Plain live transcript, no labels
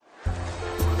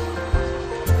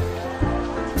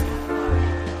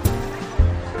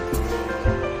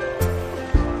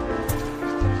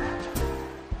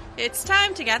It's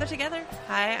time to gather together.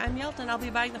 Hi, I'm Yelton. I'll be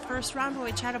buying the first round where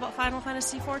we chat about Final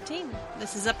Fantasy XIV.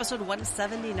 This is episode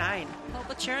 179. Pull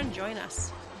up a chair and join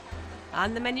us.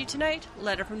 On the menu tonight,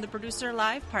 Letter from the Producer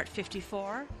Live, Part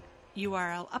 54,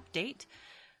 URL Update.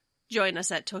 Join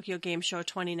us at Tokyo Game Show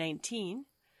 2019.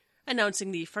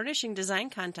 Announcing the Furnishing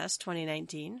Design Contest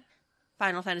 2019.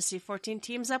 Final Fantasy XIV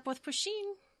teams up with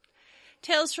Pusheen.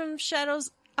 Tales from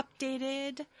Shadows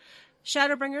Updated.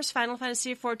 Shadowbringers Final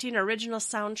Fantasy XIV original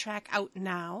soundtrack out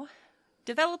now.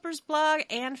 Developers blog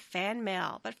and fan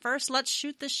mail. But first, let's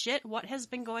shoot the shit. What has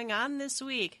been going on this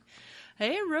week?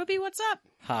 Hey, Ruby, what's up?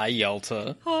 Hi,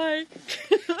 Yelta. Hi.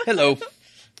 Hello.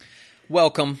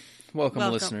 Welcome,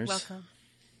 listeners. Welcome.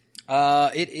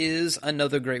 It is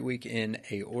another great week in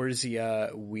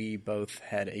Eorzea. We both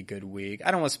had a good week.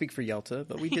 I don't want to speak for Yelta,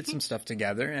 but we did some stuff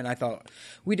together, and I thought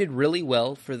we did really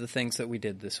well for the things that we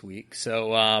did this week.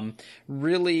 So,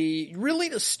 really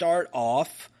to start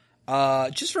off,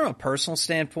 just from a personal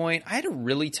standpoint, I had a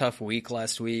really tough week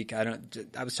last week.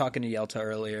 I was talking to Yelta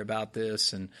earlier about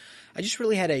this, and I just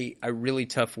really had a really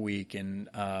tough week. And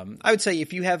I would say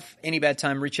if you have any bad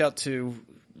time, reach out to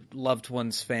loved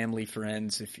ones, family,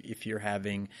 friends, if you're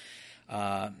having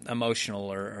emotional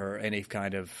or any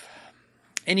kind of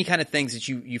things that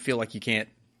you feel like you can't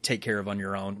take care of on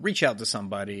your own, reach out to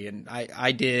somebody. And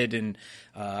I did, and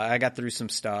I got through some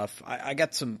stuff. I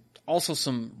got some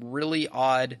really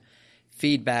odd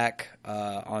feedback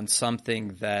on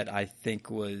something that I think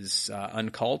was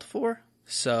uncalled for.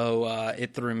 So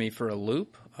it threw me for a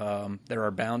loop. There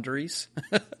are boundaries.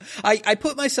 I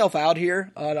put myself out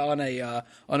here on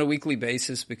a weekly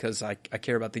basis because I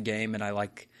care about the game, and I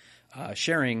like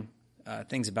sharing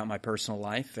things about my personal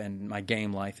life and my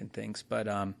game life and things.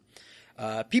 But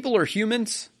people are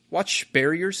humans. Watch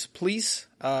barriers, please,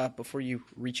 before you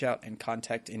reach out and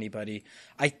contact anybody.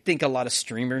 I think a lot of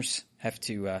streamers have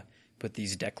to put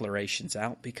these declarations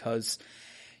out because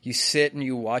you sit and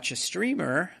you watch a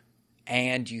streamer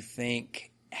and you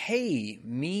think, hey,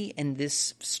 me and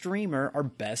this streamer are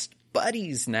best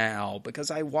buddies now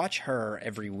because I watch her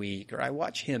every week or I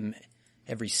watch him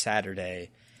every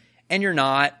Saturday. And you're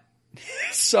not.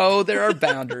 So there are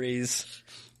boundaries.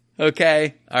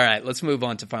 Okay. All right. Let's move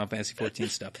on to Final Fantasy XIV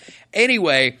stuff.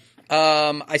 Anyway,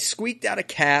 I squeaked out a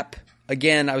cap.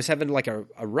 Again, I was having like a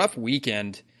rough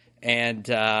weekend, and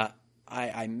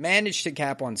I managed to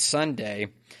cap on Sunday.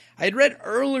 I had read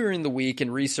earlier in the week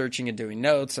in researching and doing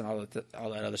notes and all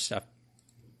that other stuff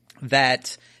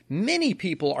that many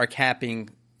people are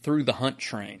capping through the hunt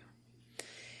train.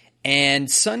 And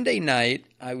Sunday night,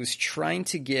 I was trying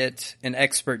to get an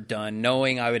expert done,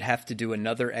 knowing I would have to do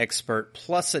another expert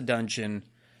plus a dungeon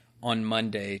on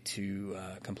Monday to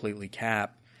completely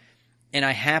cap. And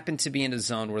I happened to be in a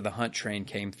zone where the hunt train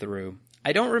came through.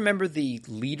 I don't remember the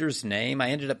leader's name. I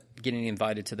ended up getting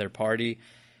invited to their party.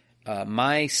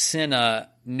 My Senna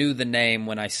knew the name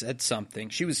when I said something.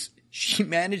 She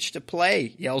managed to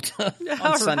play Yelta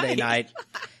on Sunday night.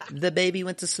 The baby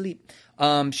went to sleep.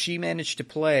 She managed to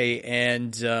play,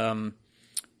 and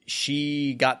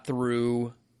she got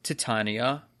through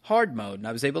Titania hard mode, and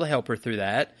I was able to help her through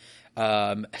that.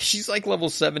 She's like level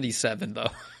 77 though.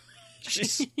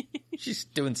 she's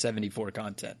doing 74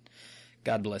 content.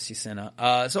 God bless you, Senna.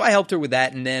 So I helped her with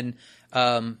that, and then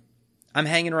I'm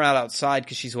hanging around outside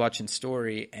because she's watching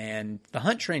Story, and the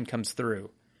hunt train comes through.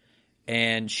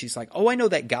 And she's like, oh, I know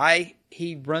that guy.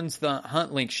 He runs the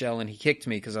hunt link shell, and he kicked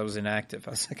me because I was inactive.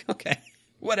 I was like, okay,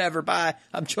 whatever, bye.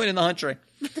 I'm joining the hunt train.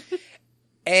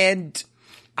 And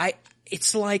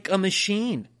it's like a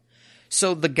machine.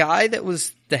 So the guy that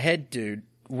was the head dude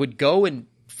would go and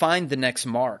find the next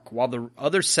mark while the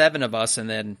other 7 of us, and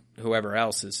then whoever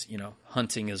else is,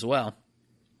 hunting as well,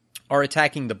 are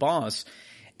attacking the boss.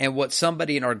 And what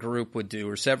somebody in our group would do,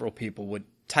 or several people would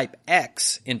type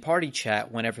X in party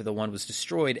chat whenever the one was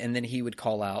destroyed, and then he would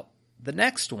call out the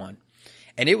next one.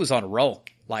 And it was on a roll,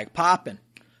 like popping.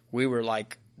 We were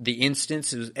like the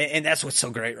instances, and that's what's so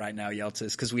great right now, Yelta,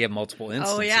 is because we have multiple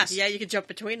instances. Oh, yeah. Yeah, you can jump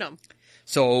between them.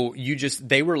 So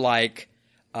they were like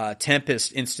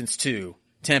Tempest instance 2,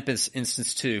 Tempest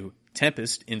instance 2,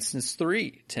 Tempest instance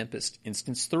 3, Tempest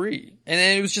instance 3. And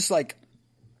then it was just like,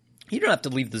 you don't have to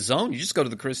leave the zone. You just go to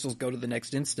the crystals, go to the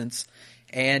next instance,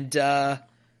 and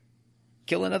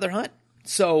kill another hunt.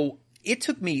 So it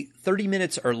took me 30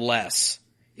 minutes or less.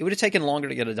 It would have taken longer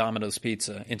to get a Domino's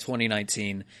pizza in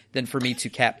 2019 than for me to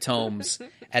cap tomes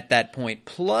at that point.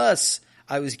 Plus,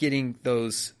 I was getting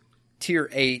those tier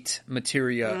 8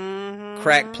 materia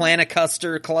crack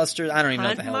planicuster clusters. I don't even know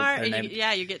what the hell their name.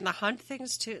 Yeah, you're getting the hunt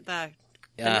things too. The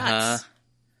nuts.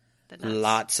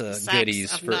 lots of Sacks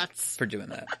goodies of nuts. for doing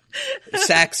that.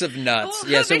 Sacks of nuts.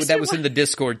 Well, Yeah, that so makes that me was in the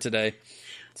Discord today.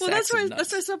 Well, Sacks of nuts.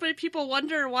 that's why so many people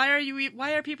wonder why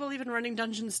are people even running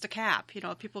Dungeons to Cap? You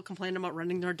know, people complain about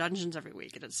running their dungeons every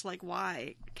week, and it's like,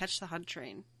 why? Catch the hunt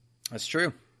train. That's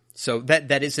true. So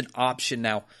that is an option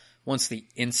now. Once the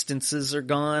instances are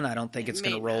gone, I don't think it's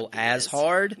going to roll as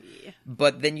hard. Yeah.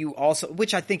 But then you also,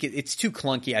 which I think it's too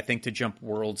clunky, I think, to jump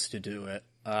worlds to do it.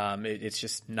 It's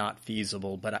just not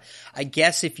feasible. But I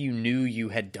guess if you knew you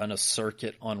had done a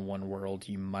circuit on one world,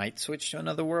 you might switch to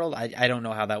another world. I don't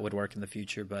know how that would work in the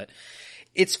future, but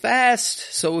it's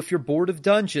fast. So if you're bored of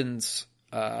dungeons,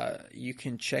 you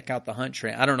can check out the hunt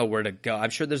train. I don't know where to go. I'm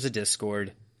sure there's a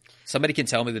Discord. Somebody can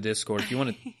tell me the Discord. If you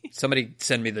want to, somebody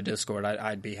send me the Discord.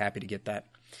 I'd be happy to get that.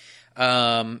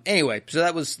 Anyway, so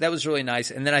that was really nice.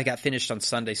 And then I got finished on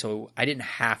Sunday, so I didn't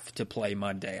have to play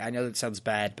Monday. I know that sounds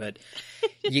bad, but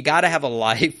you got to have a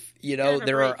life. You know,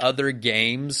 there are other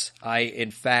games. I,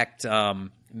 in fact,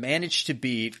 managed to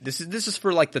beat. This is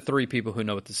for like the 3 people who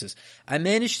know what this is. I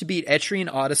managed to beat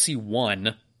Etrian Odyssey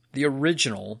 1, the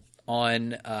original,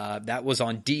 on that was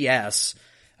on DS.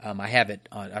 I have it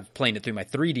on, I'm playing it through my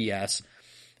 3DS,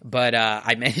 but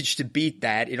I managed to beat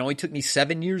that. It only took me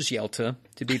 7 years, Yelta,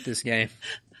 to beat this game.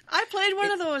 I played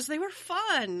one of those. They were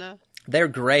fun. They're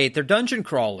great. They're dungeon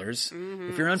crawlers.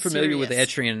 If you're unfamiliar with the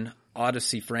Serious. Etrian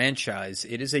Odyssey franchise,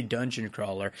 it is a dungeon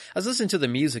crawler. I was listening to the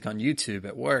music on YouTube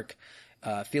at work,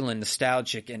 feeling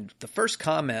nostalgic, and the first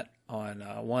comment on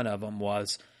one of them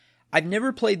was, I've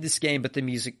never played this game, but the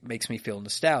music makes me feel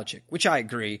nostalgic, which I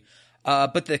agree.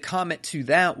 But the comment to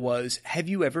that was, have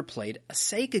you ever played a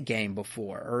Sega game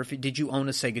before? Or did you own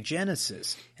a Sega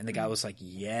Genesis? And the guy was like,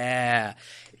 yeah.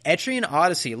 Etrian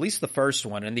Odyssey, at least the first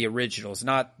one and the originals,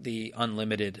 not the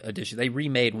Unlimited edition. They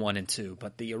remade 1 and 2,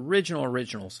 but the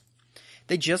originals,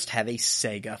 they just have a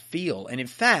Sega feel. And in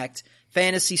fact,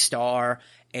 Phantasy Star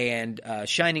and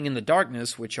Shining in the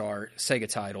Darkness, which are Sega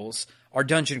titles, are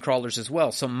dungeon crawlers as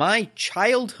well. So my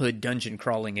childhood dungeon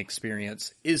crawling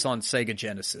experience is on Sega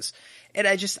Genesis. And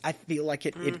I feel like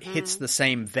it hits the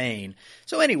same vein.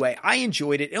 So anyway, I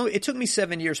enjoyed it. It took me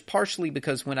 7 years, partially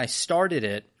because when I started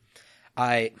it,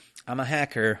 I'm a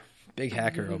hacker, big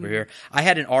hacker over here. I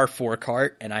had an R4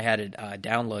 cart, and I had it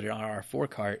downloaded on our R4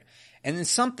 cart. And then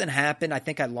something happened. I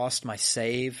think I lost my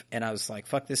save, and I was like,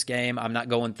 fuck this game. I'm not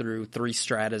going through 3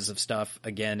 stratas of stuff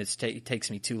again. It takes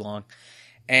me too long.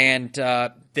 And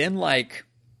then, like,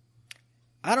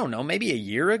 I don't know, maybe a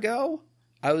year ago,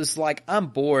 I was like, I'm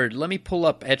bored. Let me pull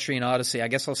up Etrian Odyssey. I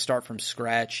guess I'll start from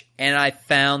scratch. And I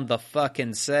found the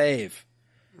fucking save.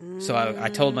 So I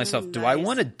told myself, do I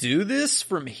want to do this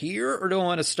from here, or do I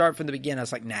want to start from the beginning? I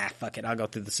was like, nah, fuck it. I'll go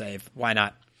through the save. Why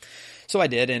not? So I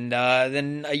did, and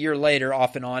then a year later,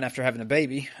 off and on, after having a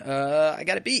baby, I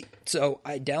got it beat. So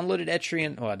I downloaded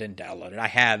Etrian. Well, I didn't download it. I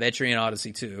have Etrian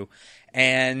Odyssey 2.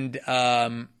 And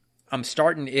I'm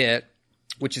starting it,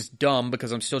 which is dumb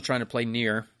because I'm still trying to play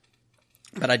Nier.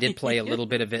 But I did play a little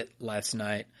bit of it last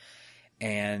night,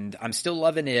 and I'm still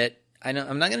loving it.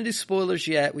 I'm not going to do spoilers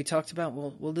yet. We talked about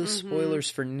we'll do spoilers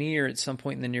for Nier at some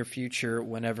point in the near future,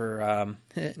 whenever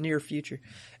near future,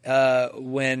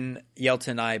 when Yelta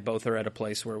and I both are at a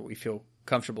place where we feel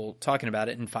comfortable talking about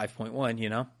it in 5.1, you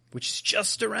know, which is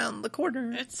just around the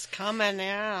corner. It's coming,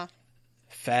 yeah.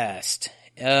 Fast.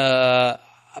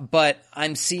 But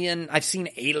I've seen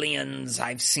aliens.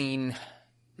 I've seen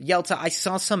Yelta. I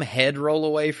saw some head roll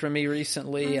away from me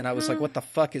recently, and I was like, what the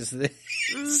fuck is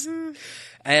this?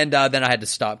 And then I had to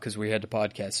stop because we had to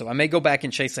podcast. So I may go back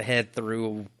and chase a head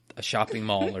through a shopping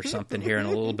mall or something here in a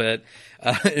little bit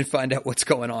and find out what's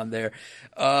going on there.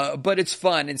 But it's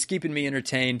fun. It's keeping me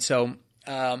entertained. So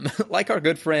like our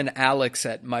good friend Alex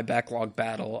at My Backlog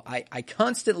Battle, I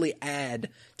constantly add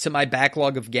to my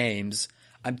backlog of games.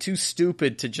 I'm too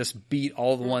stupid to just beat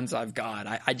all the ones I've got.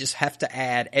 I just have to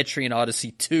add Etrian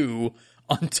Odyssey 2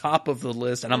 on top of the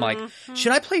list. And I'm like,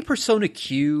 should I play Persona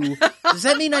Q? Does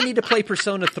that mean I need to play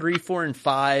Persona 3, 4, and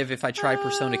 5 if I try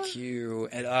Persona Q?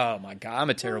 And oh my God, I'm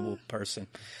a terrible person.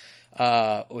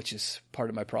 Which is part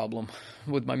of my problem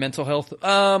with my mental health.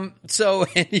 So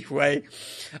anyway,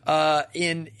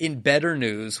 in better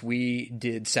news, we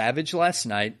did Savage last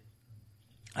night.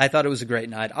 I thought it was a great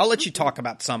night. I'll let you talk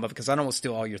about some of it because I don't want to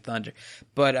steal all your thunder.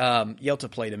 But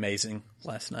Yelta played amazing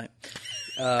last night.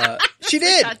 She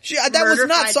did. That was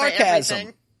not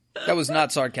sarcasm. That was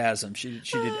not sarcasm. She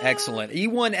did excellent.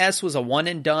 E1S was a one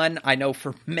and done. I know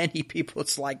for many people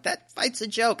it's like, that fight's a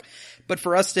joke. But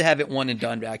for us to have it one and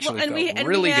done actually felt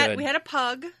really good. We had a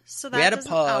pug, so that we had doesn't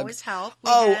a pug. always help. We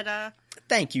had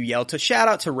Thank you, Yelta. Shout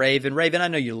out to Raven. Raven, I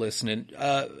know you're listening.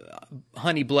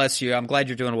 Honey, bless you. I'm glad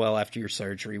you're doing well after your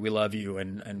surgery. We love you,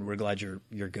 and we're glad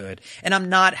you're good. And I'm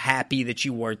not happy that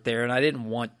you weren't there, and I didn't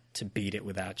want to beat it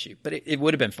without you. But it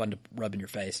would have been fun to rub in your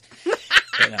face.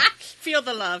 But, Feel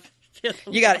the love.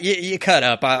 You cut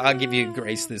up. I'll give you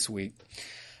grace this week.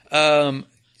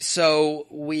 So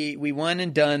we went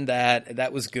and done that.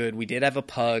 That was good. We did have a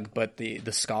pug, but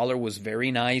the scholar was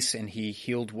very nice and he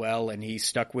healed well and he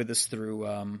stuck with us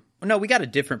through. No, we got a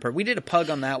different pug. We did a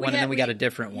pug on that one, and then we got a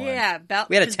different one. Yeah,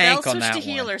 we had a tank on that one.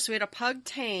 Healer, one. so we had a pug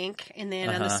tank, and then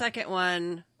on the second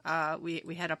one,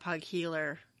 we had a pug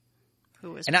healer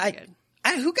who was pretty good.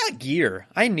 Who got gear?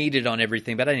 I needed on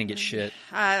everything, but I didn't get shit.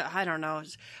 I don't know.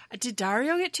 Did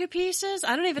Dario get 2 pieces?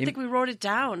 I don't even think we wrote it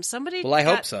down. Somebody. Well, I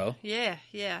hope so. Yeah.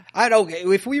 I don't.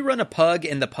 If we run a pug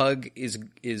and the pug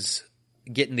is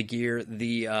getting the gear,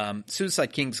 the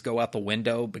Suicide Kings go out the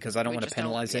window because I don't want to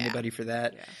penalize anybody for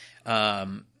that. Yeah.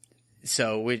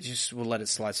 So we'll let it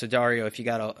slide. So Dario, if you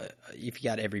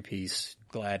got every piece,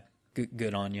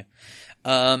 good on you.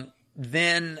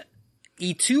 Then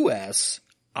E2S.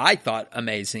 I thought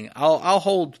amazing. I'll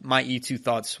hold my E2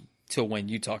 thoughts till when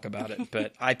you talk about it,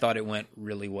 but I thought it went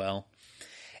really well.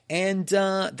 And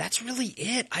that's really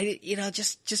it.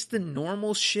 Just the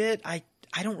normal shit. I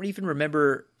don't even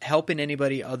remember helping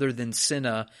anybody other than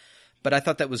Cinna, but I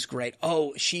thought that was great.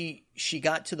 Oh, she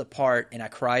got to the part, and I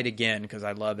cried again because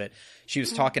I love it. She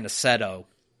was talking to Seto,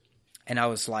 and I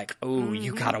was like, oh,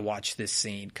 you gotta watch this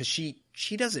scene, because she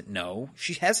doesn't know.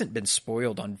 She hasn't been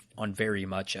spoiled on very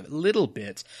much of it. Little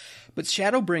bits. But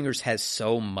Shadowbringers has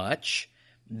so much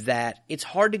that it's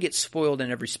hard to get spoiled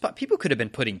in every spot. People could have been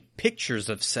putting pictures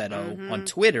of Seto on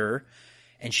Twitter,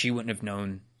 and she wouldn't have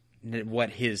known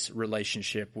what his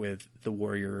relationship with the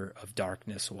Warrior of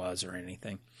Darkness was or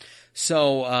anything.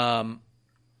 So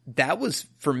that was,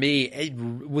 for me, it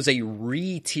was a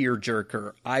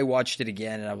re-tearjerker. I watched it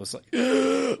again, and I was like,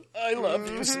 I love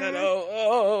you, Seto.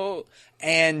 Oh.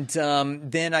 And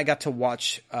then I got to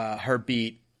watch her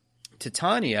beat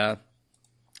Titania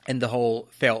and the whole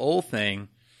Fail thing,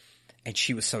 and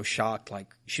she was so shocked. Like,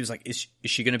 she was like, is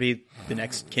she going to be the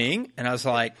next king? And I was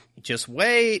like, just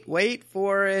wait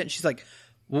for it. And she's like,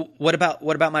 what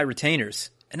about my retainers?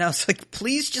 And I was like,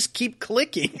 please just keep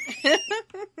clicking.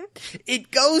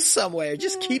 It goes somewhere.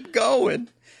 Just keep going.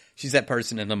 She's that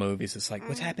person in the movies. It's like,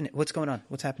 what's happening? What's going on?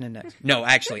 What's happening next? No,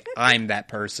 actually, I'm that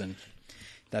person.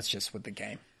 That's just with the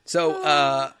game.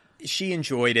 So she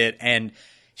enjoyed it, and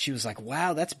she was like,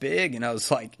 wow, that's big. And I was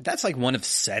like, that's like one of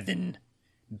 7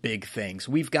 big things.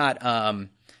 We've got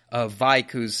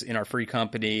Vike, who's in our free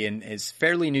company and is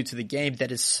fairly new to the game, that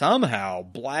has somehow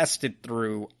blasted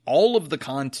through all of the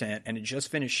content, and it just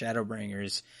finished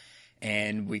Shadowbringers,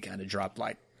 and we kind of dropped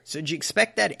like, so did you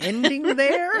expect that ending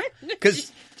there?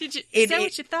 Because is that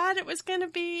what you thought it was going to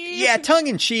be? Yeah, tongue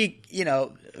in cheek.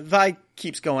 Vi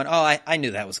keeps going, oh, I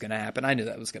knew that was going to happen. I knew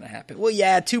that was going to happen. Well,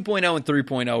 yeah, 2.0 and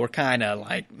 3.0 were kind of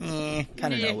like,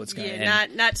 kind of know what's going to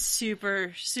end. Not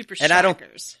super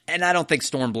shockers. And I don't think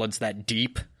Stormblood's that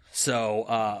deep.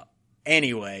 So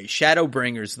anyway,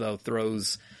 Shadowbringers though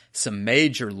throws some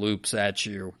major loops at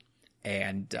you,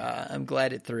 and I'm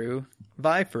glad it threw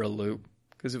Vi for a loop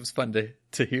because it was fun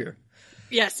to hear.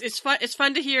 Yes, it's fun. It's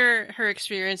fun to hear her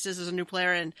experiences as a new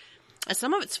player, and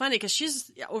some of it's funny because she's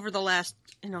over the last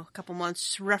couple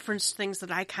months referenced things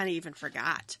that I kind of even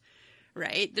forgot.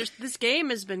 Right? This game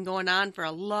has been going on for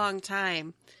a long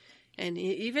time, and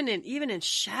even in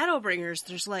Shadowbringers,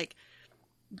 there's like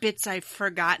bits I've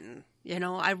forgotten.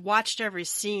 I've watched every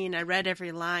scene, I read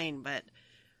every line, but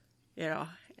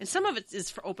and some of it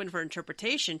is open for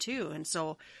interpretation too, and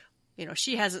so.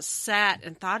 She hasn't sat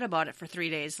and thought about it for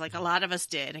 3 days like a lot of us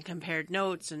did and compared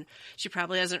notes, and she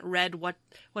probably hasn't read what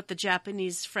the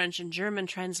Japanese, French, and German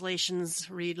translations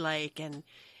read like and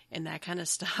that kind of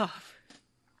stuff.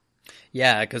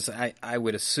 Yeah, because I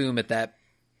would assume at that,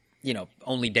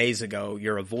 only days ago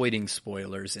you're avoiding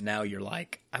spoilers, and now you're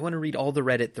like, I want to read all the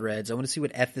Reddit threads. I want to see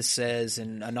what Ethis says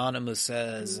and Anonymous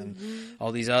says and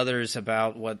all these others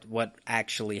about what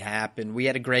actually happened. We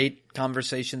had a great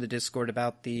conversation in the Discord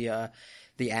about the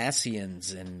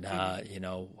Asians and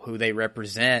who they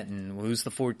represent and who's the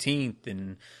 14th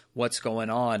and what's going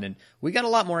on, and we got a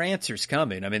lot more answers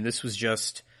coming. I mean, this was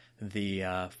just the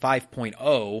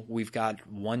 5.0. We've got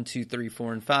 1, 2, 3,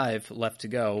 4, and 5 left to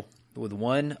go, with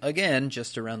 1 again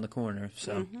just around the corner.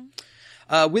 So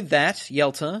with that,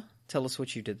 Yelta, tell us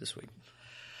what you did this week.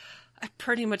 I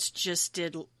pretty much just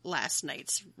did last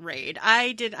night's raid.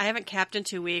 I haven't capped in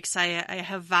 2 weeks. I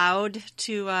have vowed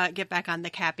to get back on the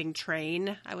capping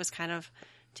train. I was kind of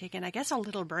taking, I guess, a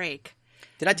little break.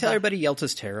 Did I tell everybody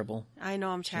Yelta's terrible? I know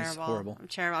I'm terrible. She's horrible. I'm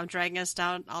terrible. I'm dragging us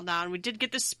down. We did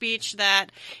get the speech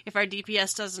that if our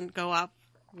DPS doesn't go up,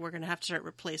 we're going to have to start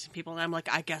replacing people. And I'm like,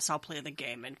 I guess I'll play the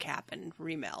game and cap and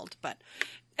remeld.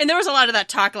 And there was a lot of that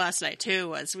talk last night too.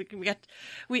 Was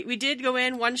we did go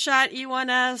in one shot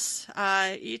E1S,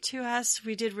 E2S.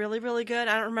 We did really, really good.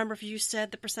 I don't remember if you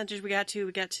said the percentage we got to.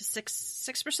 We got to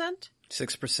 6%.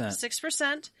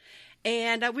 6%.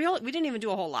 And we didn't even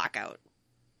do a whole lockout.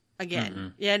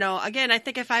 Again, again, I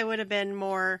think if I would have been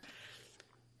more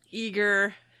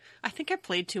eager, I think I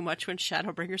played too much when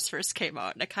Shadowbringers first came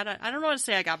out. And I don't want to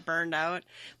say I got burned out,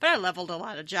 but I leveled a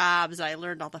lot of jobs. I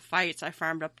learned all the fights. I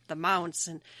farmed up the mounts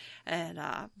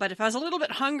but if I was a little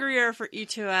bit hungrier for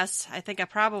E2S, I think I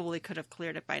probably could have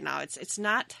cleared it by now. It's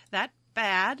not that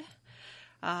bad,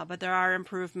 but there are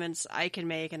improvements I can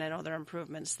make, and I know there are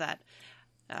improvements that,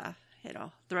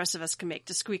 the rest of us can make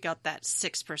to squeak out that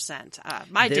 6%.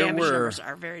 My damage numbers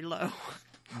are very low.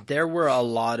 There were a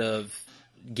lot of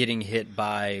getting hit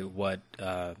by what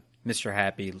Mr.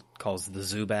 Happy calls the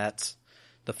Zubats,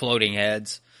 the floating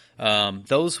heads.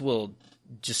 Those will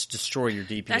just destroy your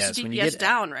DPS. That's DPS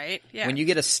down, right? Yeah. When you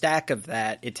get a stack of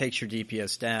that, it takes your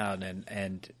DPS down.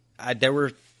 And there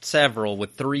were several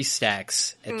with 3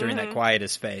 stacks during that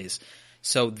quietest phase.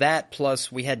 So that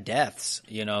plus we had deaths,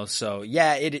 so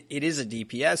yeah, it is a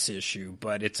DPS issue,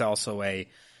 but it's also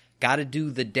gotta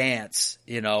do the dance,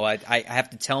 I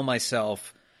have to tell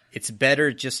myself it's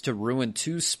better just to ruin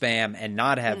 2 spam and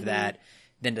not have that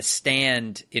than to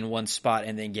stand in one spot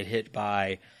and then get hit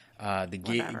by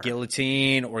the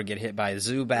guillotine or get hit by a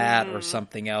Zubat or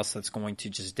something else that's going to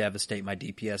just devastate my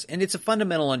DPS. And it's a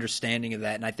fundamental understanding of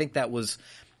that. And I think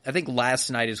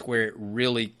last night is where it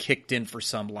really kicked in for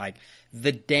some,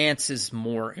 the dance is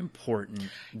more important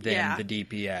than the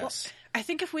DPS. Well, I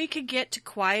think if we could get to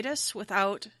quietus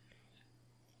without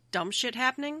dumb shit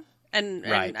happening, and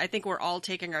I think we're all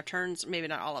taking our turns, maybe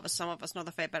not all of us, some of us know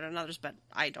the fight better than others, but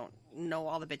I don't know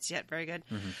all the bits yet very good.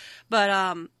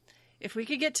 But if we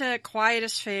could get to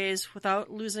quietus phase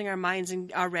without losing our minds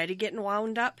and already getting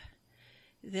wound up,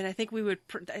 then I think we would,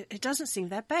 it doesn't seem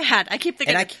that bad. I keep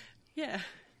thinking,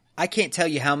 I can't tell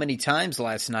you how many times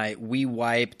last night we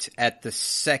wiped at the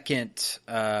second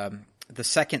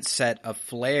set of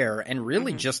Flare, and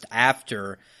really just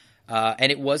after,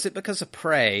 and it wasn't because of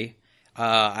Prey.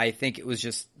 I think it was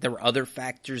just there were other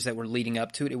factors that were leading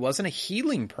up to it. It wasn't a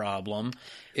healing problem.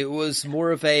 It was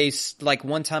more of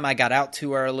one time I got out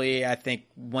too early. I think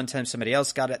one time somebody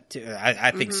else got it too.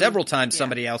 I think several times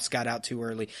somebody else got out too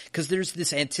early because there's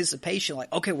this anticipation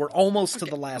okay, we're almost to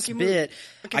the last bit.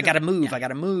 I got to move. I got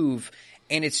to move.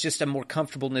 And it's just a more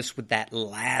comfortableness with that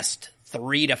last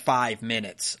 3 to 5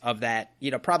 minutes of that,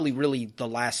 probably really the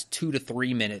last 2 to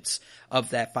 3 minutes of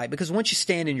that fight. Because once you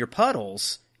stand in your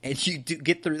puddles and you do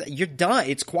get through that, you're done.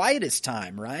 It's quietest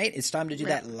time, right? It's time to do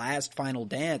that last final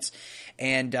dance.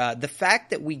 And the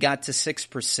fact that we got to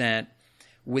 6%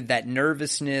 with that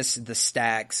nervousness, the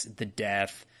stacks, the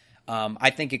death, I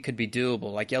think it could be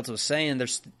doable. Like Yelta was saying,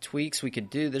 there's tweaks we could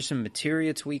do. There's some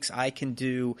materia tweaks I can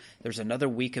do. There's another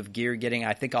week of gear getting.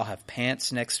 I think I'll have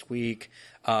pants next week.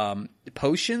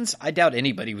 Potions, I doubt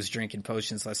anybody was drinking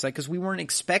potions last night because we weren't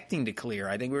expecting to clear.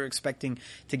 I think we were expecting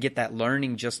to get that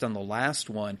learning just on the last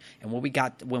one. And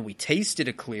when we tasted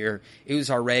a clear, it was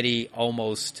already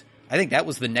almost, I think that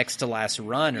was the next to last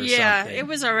run or something. Yeah, it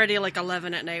was already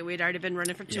 11 at night. We'd already been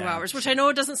running for 2 hours, which I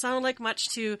know doesn't sound like much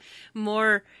to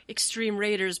more extreme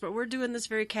raiders, but we're doing this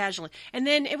very casually. And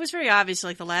then it was very obvious,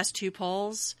 the last 2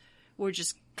 polls were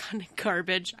just kind of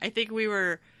garbage. I think we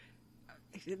were...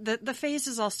 The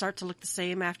phases all start to look the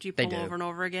same after you pull over and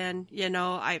over again.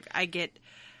 I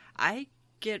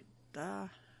get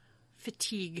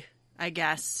fatigue, I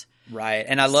guess. Right,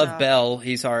 and I love Bell.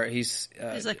 He's nope,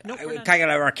 kind of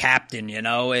our captain,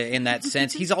 in that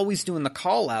sense. He's always doing the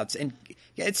call-outs, and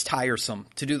it's tiresome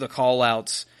to do the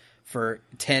call-outs for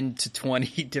 10 to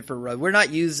 20 different runs. We're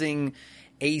not using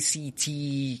ACT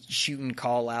shooting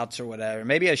call-outs or whatever.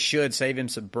 Maybe I should save him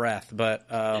some breath, but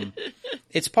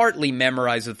it's partly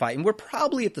memorize the fight. And we're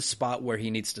probably at the spot where he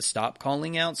needs to stop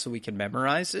calling out so we can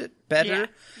memorize it better.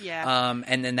 Yeah.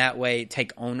 And then that way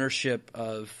take ownership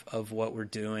of what we're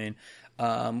doing.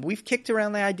 We've kicked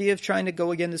around the idea of trying to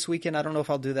go again this weekend. I don't know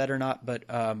if I'll do that or not, but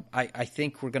I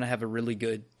think we're going to have a really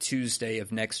good Tuesday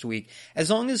of next week. As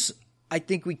long as I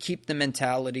think we keep the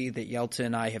mentality that Yelta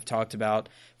and I have talked about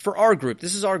for our group.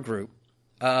 This is our group.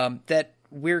 That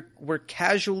we're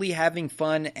casually having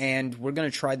fun, and we're going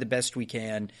to try the best we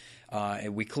can.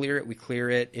 And we clear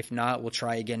it. If not, we'll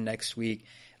try again next week.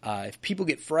 If people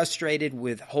get frustrated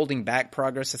with holding back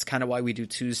progress, that's kind of why we do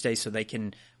Tuesday, so they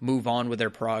can move on with their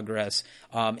progress.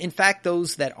 In fact,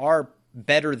 those that are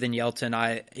better than Yelta and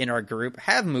I in our group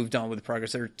have moved on with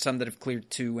progress. There are some that have cleared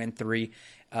 2 and 3,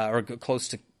 or close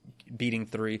to beating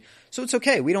 3. So it's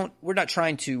okay. We're not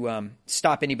trying to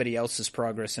stop anybody else's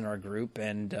progress in our group,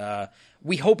 and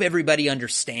we hope everybody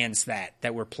understands that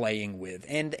we're playing with.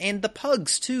 And the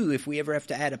pugs too. If we ever have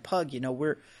to add a pug,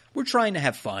 we're trying to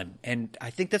have fun, and I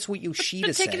think that's what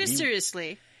Yoshida said. Taking it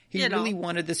seriously. He really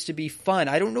wanted this to be fun.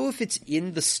 I don't know if it's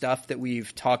in the stuff that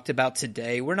we've talked about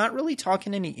today. We're not really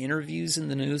talking any interviews in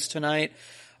the news tonight.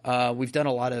 We've done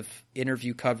a lot of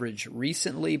interview coverage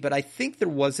recently, but I think there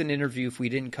was an interview, if we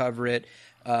didn't cover it,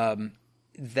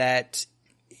 that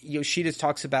Yoshida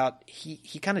talks about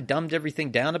he kind of dumbed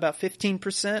everything down about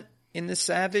 15% in this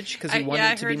Savage because he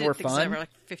wanted it to be more fun. Like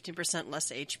 15%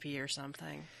 less HP or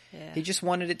something. Yeah. He just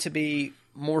wanted it to be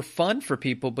more fun for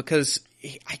people because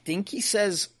I think he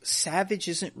says Savage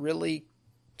isn't really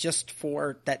just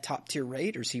for that top tier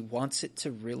raiders. He wants it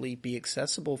to really be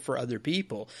accessible for other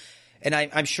people. And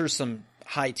I'm sure some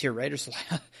high tier raiders are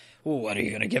like, well, what are you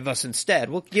going to give us instead?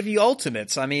 We'll give you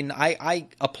ultimates. I mean, I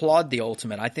applaud the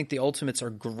ultimate. I think the ultimates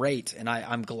are great, and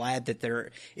I'm glad that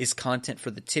there is content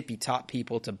for the tippy top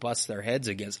people to bust their heads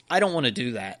against. I don't want to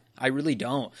do that. I really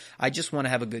don't. I just want to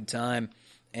have a good time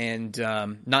and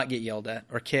not get yelled at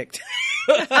or kicked.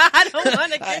 I don't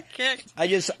want to get kicked. I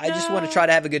just want to try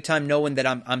to have a good time, knowing that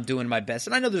I'm doing my best.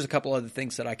 And I know there's a couple other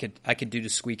things that I could do to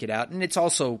squeak it out, and it's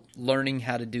also learning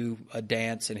how to do a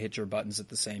dance and hit your buttons at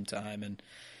the same time. And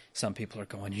some people are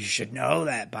going, you should know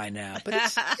that by now, but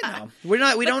it's, we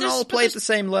don't all play at the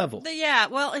same level. Yeah,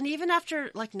 well, and even after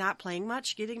like not playing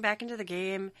much, getting back into the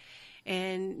game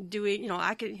and doing,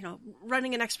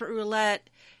 running an expert roulette.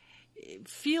 It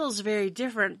feels very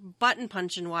different button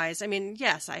punching wise. I mean,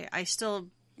 yes, I still,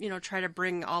 try to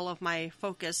bring all of my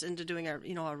focus into doing a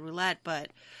roulette, but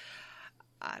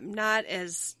I'm not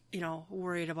as,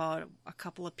 worried about a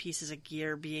couple of pieces of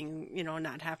gear being,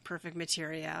 not have perfect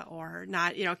materia or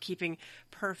not, keeping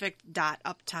perfect dot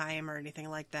uptime or anything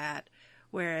like that.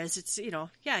 Whereas it's,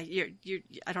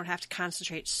 I don't have to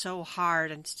concentrate so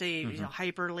hard and stay,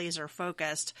 hyper laser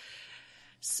focused.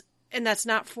 And that's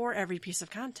not for every piece of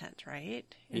content, right?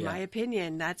 In my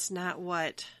opinion, that's not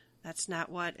what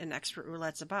an expert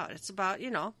roulette's about. It's about,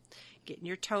 getting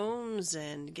your tomes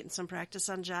and getting some practice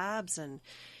on jobs and,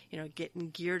 getting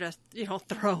gear to,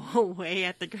 throw away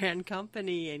at the grand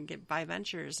company and buy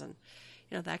ventures and,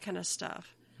 that kind of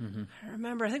stuff.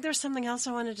 Mm-hmm. I think there was something else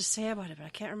I wanted to say about it, but I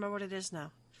can't remember what it is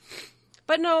now.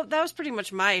 But no, that was pretty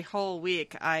much my whole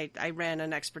week. I ran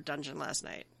an expert dungeon last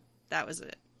night. That was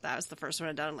it. That was the first one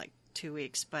I'd done in like 2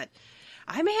 weeks, but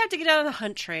I may have to get out on the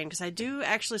hunt train because I do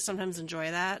actually sometimes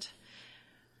enjoy that.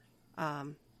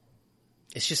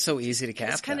 It's just so easy to cap.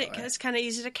 It's kind of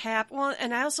easy to cap. Well,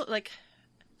 and I also like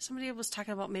somebody was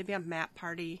talking about maybe a map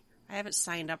party. I haven't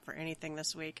signed up for anything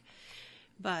this week,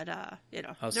 but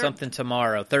something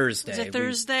tomorrow, Thursday. Was it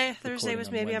Thursday? Thursday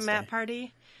was maybe a map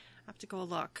party. I have to go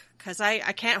look because I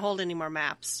can't hold any more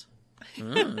maps.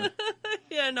 Mm.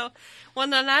 Well,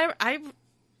 then I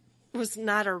was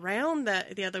not around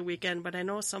the other weekend, but I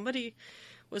know somebody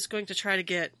was going to try to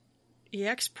get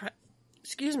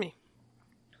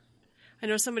I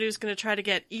know somebody was going to try to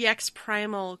get EX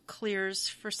Primal clears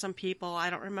for some people. I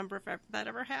don't remember if that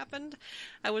ever happened.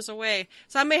 I was away.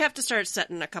 So I may have to start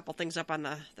setting a couple things up on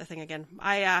the thing again.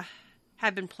 I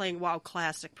have been playing WoW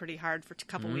Classic pretty hard for a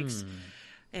couple weeks.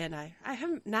 And I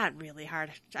haven't, not really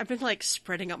hard. I've been like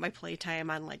spreading out my playtime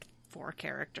on like 4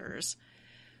 characters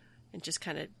and just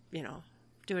kind of,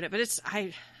 doing it. But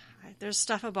there's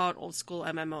stuff about old school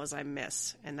MMOs I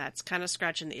miss, and that's kind of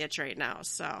scratching the itch right now.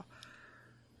 So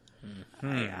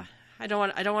I don't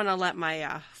want to let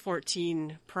my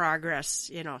 14 progress,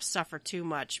 suffer too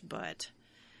much, but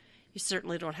you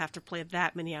certainly don't have to play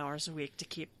that many hours a week to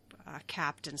keep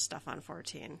capped and stuff on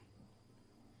 14.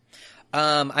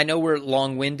 I know we're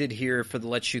long-winded here for the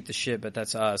Let's Shoot the Shit, but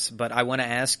that's us. But I want to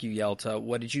ask you, Yelta,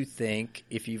 what did you think,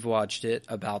 if you've watched it,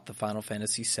 about the Final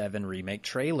Fantasy VII Remake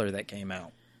trailer that came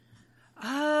out?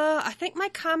 I think my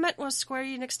comment was Square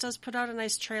Enix does put out a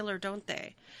nice trailer, don't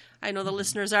they? I know the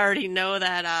listeners already know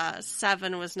that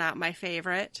 7 was not my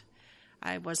favorite.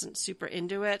 I wasn't super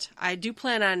into it. I do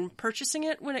plan on purchasing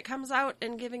it when it comes out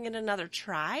and giving it another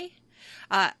try.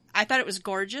 I thought it was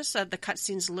gorgeous. The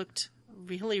cutscenes looked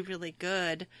really, really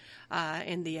good.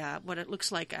 And the what it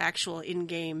looks like actual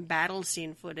in-game battle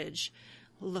scene footage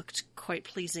looked quite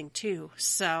pleasing too.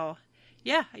 So,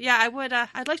 Yeah, I would.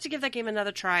 I'd like to give that game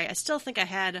another try. I still think I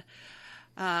had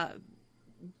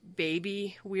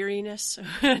baby weariness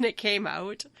when it came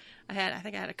out. I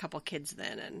think I had a couple kids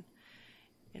then, and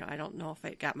I don't know if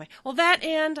it got that,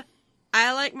 and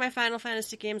I like my Final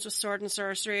Fantasy games with sword and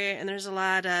sorcery, and there's a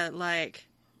lot of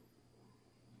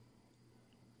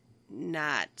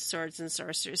not swords and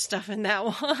sorcery stuff in that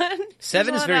one.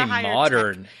 7 is very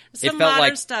modern. Some it felt modern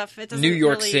like stuff. It New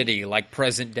York really, City, like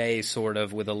present day, sort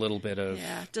of, with a little bit of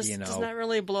does not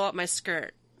really blow up my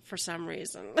skirt for some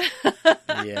reason.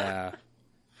 Yeah.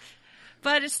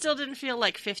 But it still didn't feel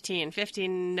like 15.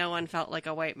 15, no one felt like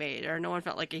a white mage, or no one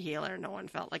felt like a healer, no one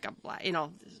felt like a black,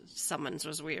 summons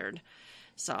was weird.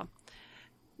 So,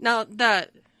 now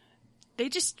they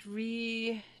just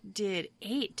redid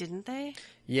 8, didn't they?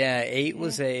 Yeah, 8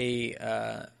 was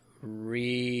a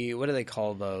what do they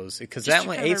call those? Because that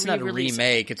one, 8's not a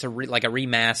remake, it's like a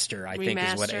remaster, I think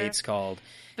is what 8's called.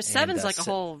 But 7's like a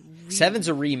whole... 7's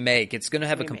a remake. It's going to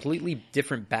have a completely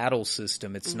different battle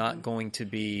system. It's not going to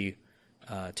be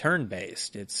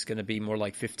turn-based. It's going to be more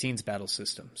like 15's battle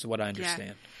system, is what I understand.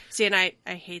 Yeah. See, and I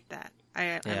hate that.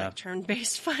 I like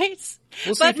turn-based fights.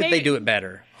 We'll see if they do it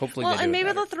better. Hopefully they do it better. And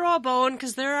maybe they'll throw a bone,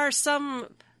 because there are some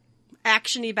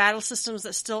action-y battle systems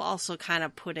that still also kind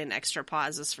of put in extra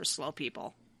pauses for slow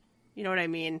people. You know what I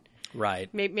mean? Right.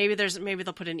 Maybe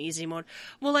they'll put in easy mode.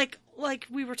 Well, like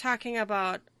we were talking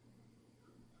about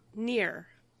Nier.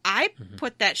 I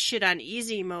put that shit on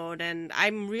easy mode, and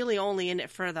I'm really only in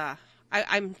it for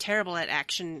I'm terrible at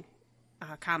action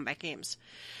combat games,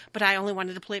 but I only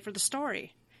wanted to play it for the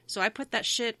story. So I put that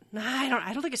shit. I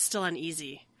don't think it's still on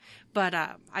easy, but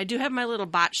I do have my little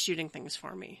bot shooting things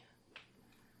for me.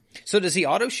 So does he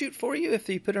auto shoot for you if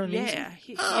you put it on easy?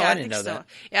 Yeah, I didn't know that.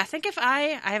 Yeah, I think if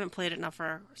I haven't played it now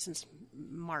since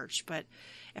March, but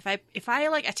if I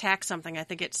like attack something, I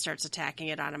think it starts attacking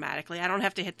it automatically. I don't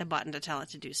have to hit the button to tell it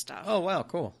to do stuff. Oh wow,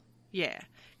 cool. Yeah,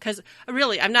 because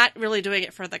really, I'm not really doing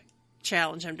it for the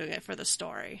challenge. I'm doing it for the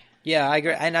story. Yeah, I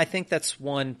agree, and I think that's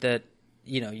one that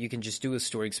you can just do a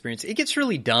story experience. It gets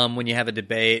really dumb when you have a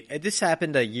debate. This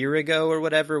happened a year ago or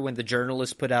whatever when the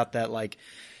journalist put out that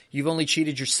you've only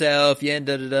cheated yourself.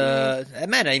 That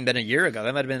might not even been a year ago.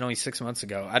 That might have been only 6 months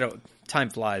ago.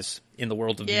 Time flies in the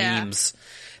world of memes.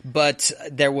 But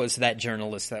there was that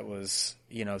journalist that was,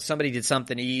 somebody did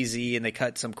something easy and they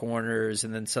cut some corners,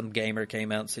 and then some gamer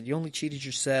came out and said, you only cheated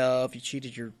yourself. You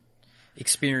cheated your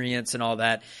experience and all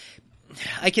that.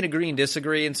 I can agree and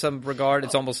disagree in some regard.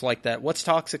 It's almost like that. What's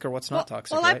toxic or what's not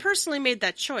toxic? Well, right? I personally made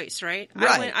that choice, right?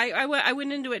 Right. I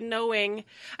went into it knowing,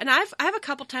 and I've a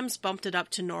couple times bumped it up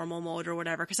to normal mode or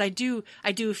whatever, because I do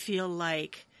feel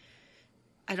like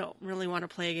I don't really want to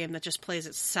play a game that just plays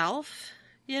itself,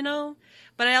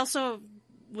 But I also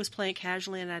was playing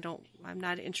casually, and I'm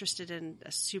not interested in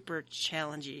a super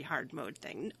challenging hard mode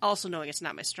thing. Also knowing it's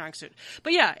not my strong suit.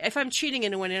 But yeah, if I'm cheating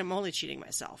into one, I'm only cheating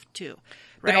myself too.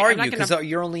 Right? But are you? Because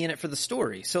you're only in it for the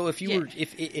story. So if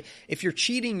if you're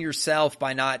cheating yourself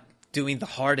by not doing the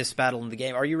hardest battle in the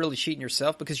game, are you really cheating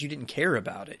yourself because you didn't care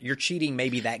about it? You're cheating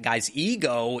maybe that guy's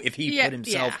ego if he put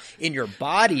himself in your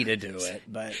body to do it.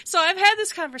 But so I've had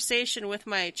this conversation with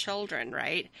my children,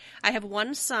 right? I have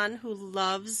one son who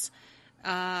loves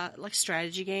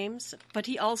strategy games, but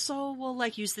he also will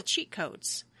use the cheat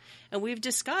codes. And we've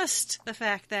discussed the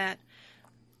fact that,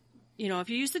 if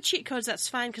you use the cheat codes, that's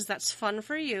fine because that's fun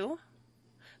for you.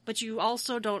 But you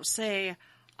also don't say,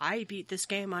 I beat this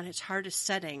game on its hardest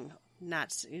setting.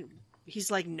 He's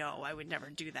like, no, I would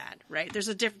never do that, right? There's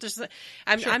a difference.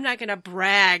 I'm not going to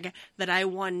brag that I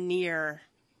won Nier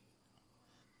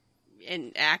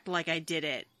and act like I did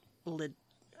it. You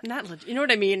know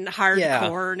what I mean? Hardcore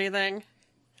or anything.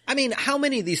 I mean, how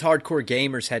many of these hardcore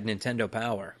gamers had Nintendo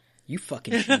Power? You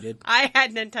fucking cheated. I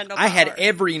had Nintendo Power. I had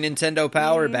every Nintendo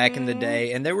Power back in the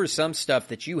day, and there was some stuff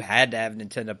that you had to have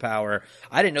Nintendo Power.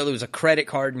 I didn't know there was a credit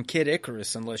card in Kid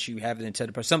Icarus unless you have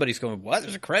Nintendo Power. Somebody's going, what?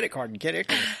 There's a credit card in Kid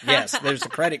Icarus? Yes, there's a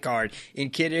credit card in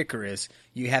Kid Icarus.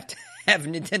 You have to have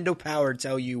Nintendo Power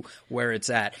tell you where it's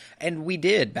at. And we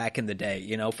did back in the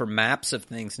day, for maps of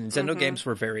things. Nintendo games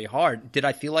were very hard. Did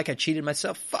I feel like I cheated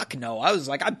myself? Fuck no. I was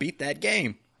like, I beat that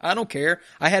game. I don't care.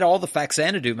 I had all the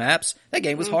Faxanadu maps. That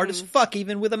game was hard as fuck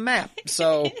even with a map.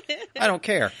 So I don't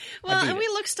care. Well, and we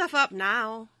look stuff up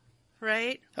now,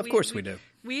 right? Of course we do.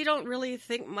 We don't really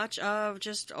think much of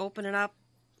just opening up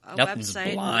a Nothing's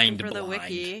website blind for the blind.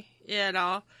 wiki. I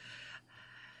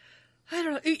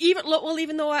don't know.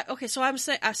 Even though I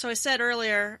said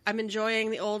earlier, I'm enjoying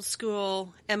the old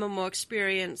school MMO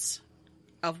experience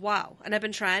of WoW. And I've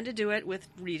been trying to do it with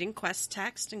reading quest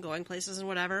text and going places and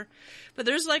whatever. But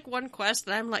there's like one quest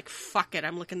that I'm like, fuck it,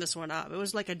 I'm looking this one up. It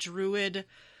was like a druid,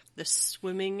 the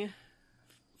swimming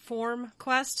form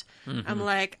quest. Mm-hmm.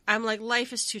 I'm like,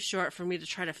 life is too short for me to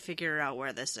try to figure out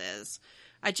where this is.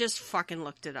 I just fucking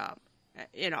looked it up.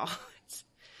 You know,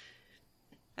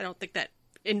 I don't think that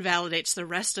invalidates the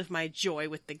rest of my joy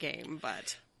with the game,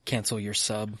 but Cancel your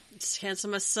sub. just cancel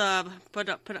my sub. Put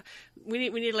up. We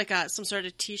need like some sort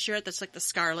of T-shirt that's like the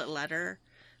Scarlet Letter,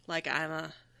 like I'm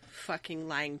a fucking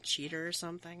lying cheater or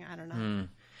something. I don't know.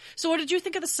 So, what did you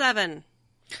think of the 7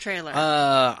 trailer?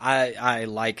 I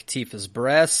like Tifa's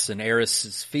breasts and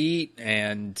Eris's feet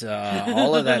and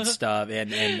all of that stuff,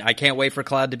 and I can't wait for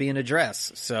Cloud to be in a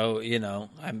dress. So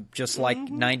I'm just like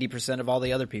 90% of all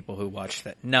the other people who watch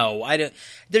that. No, I don't.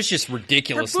 There's just Her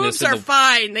ridiculousness. boobs are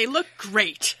fine. They look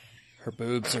great. Her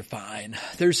boobs are fine.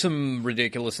 There's some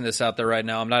ridiculousness out there right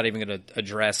now. I'm not even going to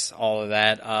address all of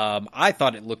that. I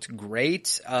thought it looked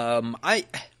great. I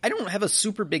don't have a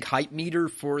super big hype meter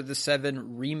for the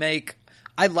 7 remake.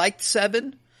 I liked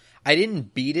 7. I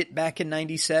didn't beat it back in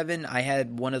 97. I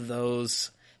had one of those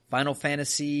Final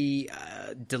Fantasy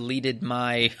deleted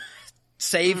my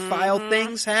save file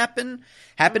things happen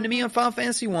to me on Final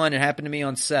Fantasy 1. It happened to me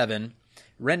on 7.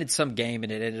 Rented some game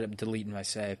and it ended up deleting my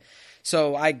save.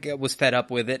 So I was fed up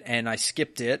with it and I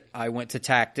skipped it. I went to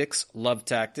Tactics, loved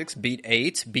Tactics, beat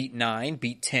 8, beat 9,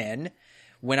 beat 10.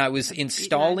 When I was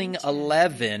installing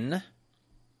 11,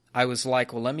 I was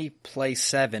like, well, let me play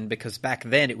 7 because back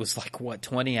then it was like,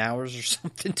 20 hours or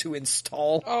something to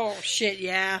install? Oh, shit,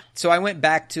 yeah. So I went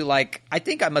back to I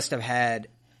think I must have had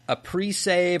a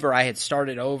pre-save or I had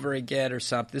started over again or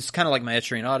something. This is kind of like my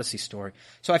Etrian Odyssey story.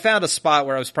 So I found a spot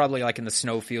where I was probably like in the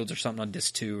snowfields or something on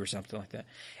disc 2 or something like that.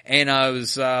 And I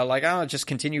was like, I'll just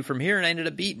continue from here, and I ended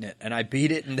up beating it. And I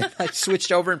beat it, and then I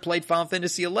switched over and played Final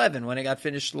Fantasy 11 when it got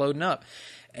finished loading up.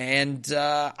 And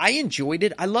I enjoyed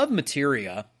it. I love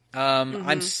Materia.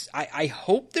 I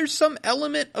hope there's some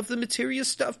element of the Materia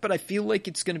stuff, but I feel like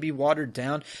it's going to be watered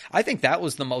down. I think that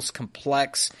was the most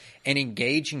complex and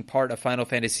engaging part of Final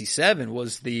Fantasy VII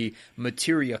was the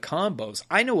Materia combos.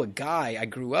 I know a guy, I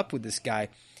grew up with this guy,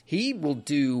 he will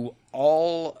do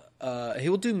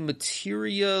he'll do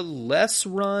Materia less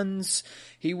runs.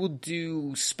 He will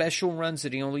do special runs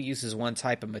that he only uses one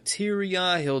type of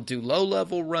materia. He'll do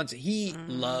low-level runs. He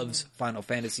loves Final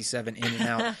Fantasy VII in and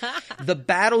out. The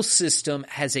battle system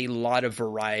has a lot of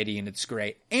variety, and it's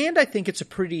great. And I think it's a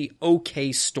pretty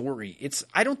okay story.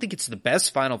 I don't think it's the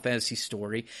best Final Fantasy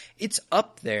story. It's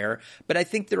up there, but I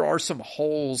think there are some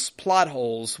plot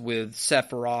holes with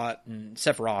Sephiroth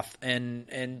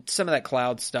and some of that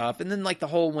Cloud stuff. And then like the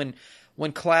whole when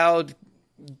Cloud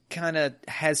kind of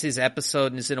has his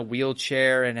episode and is in a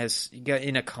wheelchair and got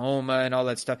in a coma and all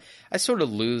that stuff, I sort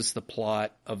of lose the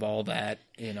plot of all that.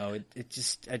 It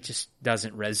just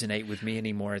doesn't resonate with me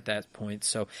anymore at that point.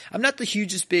 So I'm not the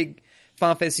hugest big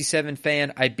Final Fantasy VII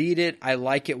fan. I beat it. I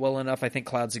like it well enough. I think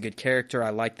Cloud's a good character.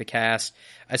 I like the cast.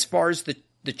 As far as the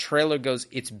trailer goes,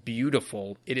 it's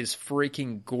beautiful. It is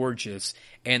freaking gorgeous.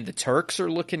 And the Turks are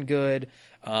looking good.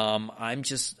 I'm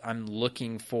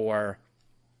looking for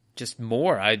just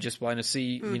more. I just want to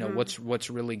see, what's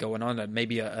really going on.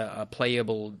 Maybe a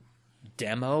playable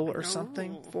demo or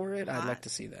something for it. I'd like to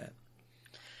see that.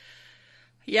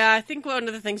 Yeah, I think one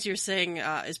of the things you're saying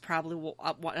is probably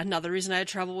another reason I had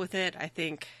trouble with it. I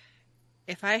think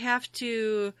if I have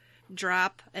to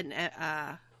drop an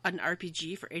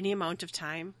RPG for any amount of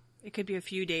time, it could be a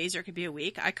few days or it could be a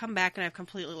week, I come back and I've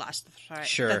completely lost the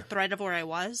thread of where I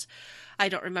was. I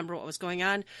don't remember what was going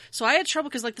on. So I had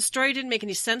trouble because the story didn't make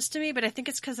any sense to me, but I think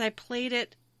it's because I played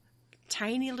it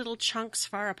tiny little chunks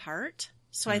far apart.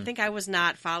 So I think I was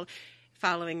not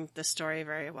following the story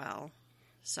very well.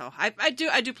 So I do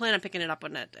plan on picking it up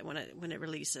when it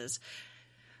releases.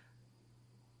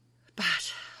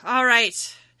 But all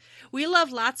right, we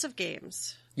love lots of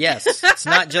games. Yes, it's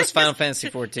not just Final Fantasy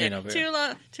XIV over here.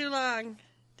 Too long.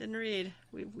 Didn't read.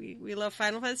 We love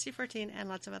Final Fantasy XIV and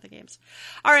lots of other games.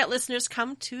 All right, listeners,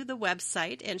 come to the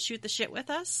website and shoot the shit with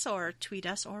us or tweet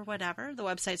us or whatever. The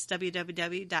website's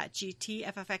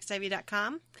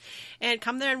www.gtffxiv.com. And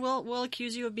come there and we'll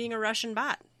accuse you of being a Russian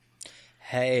bot.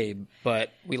 Hey,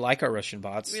 but we like our Russian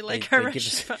bots. We like our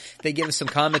Russian bots. They give us some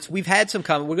comments. We've had some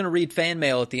comments. We're going to read fan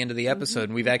mail at the end of the episode,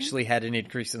 and we've actually had an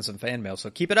increase in some fan mail. So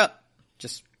keep it up.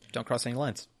 Just don't cross any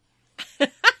lines.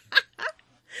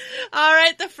 All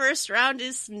right, the first round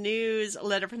is news. A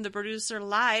letter from the producer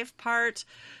live, part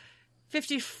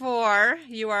 54.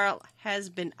 URL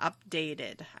has been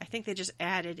updated. I think they just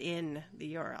added in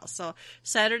the URL. So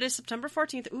Saturday, September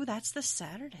 14th. Ooh, that's the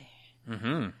Saturday.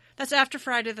 Mm-hmm. That's after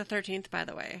Friday the 13th, by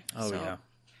the way. Oh, so, yeah.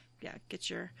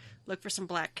 Yeah, look for some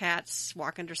black cats,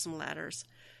 walk under some ladders.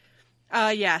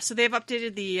 So they've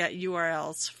updated the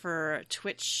URLs for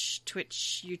Twitch,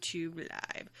 YouTube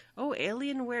Live. Oh,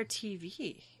 Alienware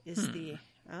TV is the...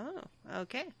 Oh,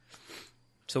 okay.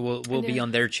 So we'll be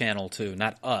on their channel, too.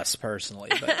 Not us,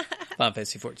 personally, but Final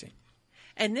Fantasy 14.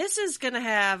 And this is going to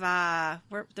have...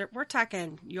 we're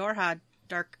talking Yorha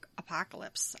Dark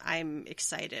Apocalypse. I'm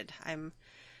excited. I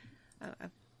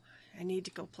need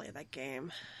to go play that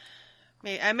game.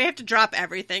 I may have to drop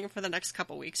everything for the next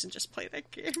couple weeks and just play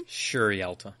that game. Sure,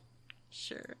 Yelta.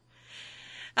 Sure.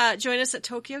 Join us at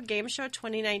Tokyo Game Show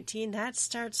 2019. That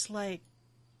starts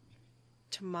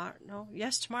tomorrow.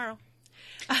 Tomorrow.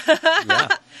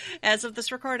 Yeah. As of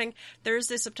this recording,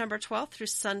 Thursday, September 12th through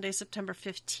Sunday, September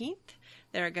 15th.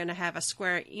 They're going to have a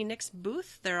Square Enix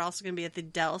booth. They're also going to be at the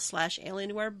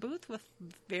Dell/Alienware booth with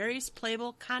various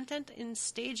playable content and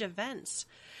stage events.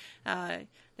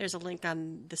 There's a link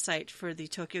on the site for the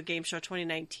Tokyo Game Show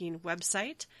 2019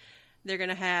 website. They're going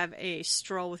to have a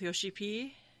stroll with Yoshi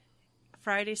P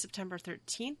Friday, September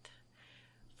 13th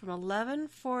from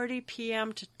 11:40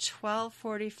 p.m. to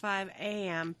 12:45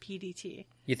 a.m. PDT.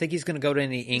 You think he's going to go to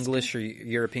any English or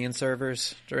European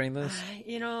servers during this?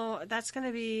 That's going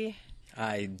to be...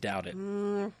 I doubt it.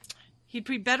 He'd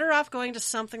be better off going to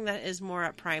something that is more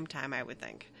at prime time, I would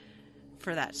think,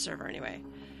 for that server anyway.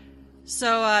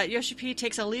 So Yoshi P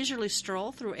takes a leisurely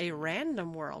stroll through a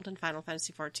random world in Final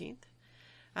Fantasy XIV.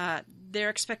 They're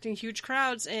expecting huge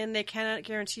crowds, and they cannot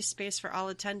guarantee space for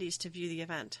all attendees to view the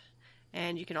event.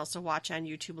 And you can also watch on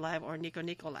YouTube Live or Nico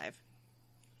Nico Live.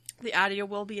 The audio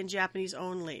will be in Japanese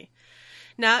only.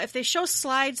 Now, if they show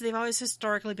slides, they've always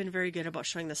historically been very good about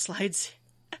showing the slides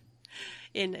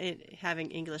in having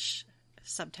English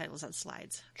subtitles on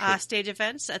slides. Sure. Stage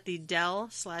events at the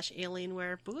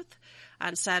Dell/Alienware booth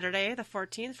on Saturday the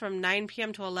 14th from 9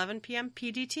 p.m. to 11 p.m.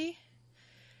 PDT.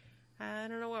 I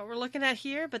don't know what we're looking at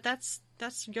here, but that's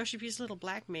Yoshi P's little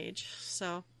black mage.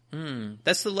 So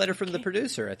that's the letter from the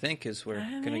producer, I think, is we're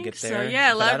going to get there. So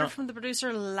yeah, letter from the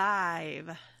producer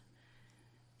live.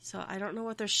 So I don't know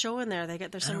what they're showing there.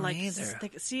 There's some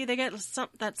they get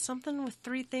something with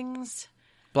three things.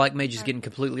 Black Mage is getting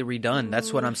completely redone.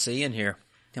 That's what I'm seeing here.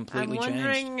 Completely changed. I'm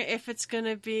wondering if it's going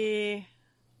to be...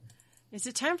 Is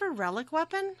it time for Relic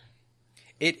Weapon?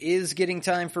 It is getting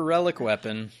time for Relic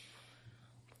Weapon.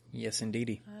 Yes,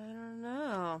 indeedy. I don't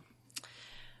know.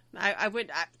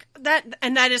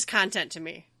 That is content to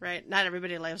me, right? Not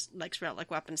everybody likes Relic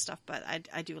Weapon stuff, but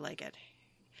I do like it.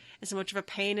 As much of a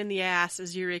pain in the ass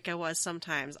as Eureka was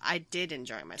sometimes, I did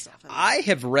enjoy myself. I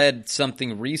have read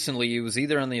something recently. It was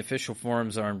either on the official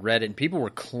forums or on Reddit, and people were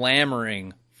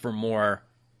clamoring for more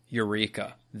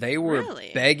Eureka. They were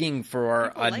begging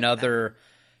for another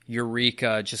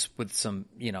Eureka, just with some,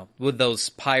 with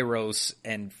those pyros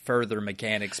and further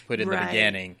mechanics put in the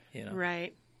beginning.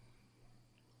 Right.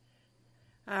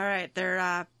 All right,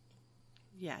 they're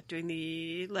doing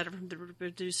the letter from the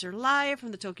producer live from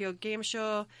the Tokyo Game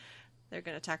Show. They're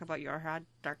going to talk about Yorha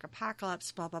Dark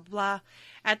Apocalypse, blah, blah, blah.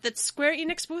 At the Square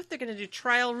Enix booth, they're going to do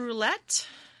Trial Roulette.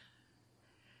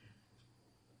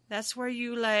 That's where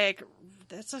you,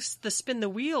 that's the spin the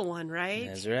wheel one, right?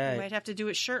 That's right. You might have to do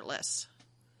it shirtless.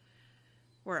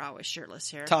 We're always shirtless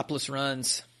here. Topless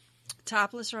runs.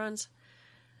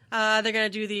 They're going to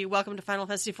do the Welcome to Final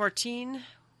Fantasy XIV.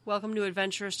 Welcome new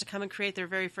adventurers to come and create their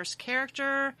very first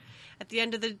character. At the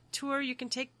end of the tour, you can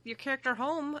take your character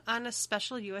home on a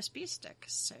special USB stick.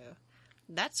 So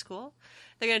that's cool.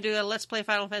 They're going to do a Let's Play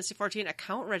Final Fantasy XIV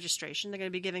account registration. They're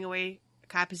going to be giving away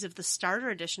copies of the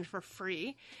Starter Edition for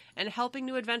free and helping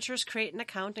new adventurers create an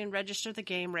account and register the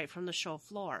game right from the show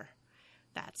floor.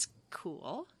 That's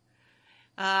cool.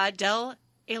 Dell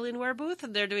Alienware booth,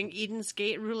 they're doing Eden's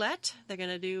Gate Roulette. They're going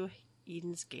to do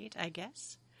Eden's Gate, I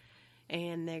guess.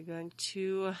 And they're going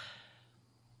to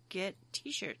get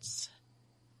t-shirts.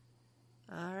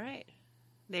 All right.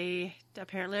 They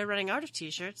apparently are running out of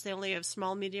t-shirts. They only have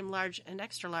small, medium, large, and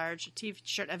extra large. A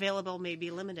t-shirt available may be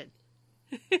limited.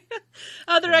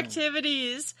 Other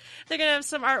activities. They're going to have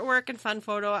some artwork and fun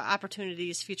photo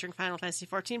opportunities featuring Final Fantasy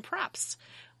XIV props.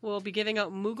 We'll be giving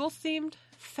out Moogle-themed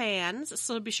fans,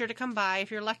 so be sure to come by. If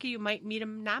you're lucky, you might meet a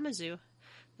Namazu.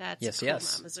 That's cool,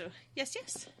 Namazu.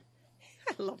 Yes.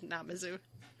 I love Namazu.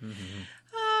 Mm-hmm.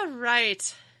 All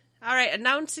right.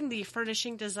 Announcing the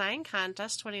Furnishing Design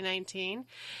Contest 2019.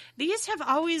 These have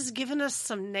always given us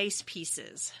some nice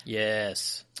pieces.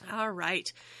 Yes. All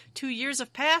right. 2 years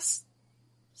have passed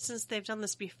since they've done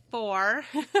this before,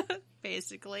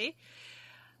 basically.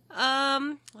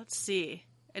 Let's see.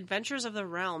 Adventures of the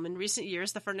Realm. In recent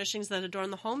years, the furnishings that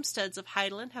adorn the homesteads of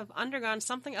Hydaelyn have undergone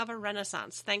something of a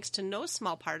renaissance, thanks to no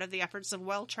small part of the efforts of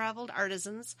well-traveled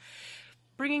artisans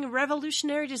bringing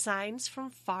revolutionary designs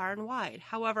from far and wide.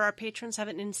 However, our patrons have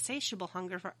an insatiable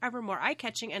hunger for ever more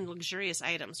eye-catching and luxurious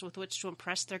items with which to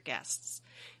impress their guests.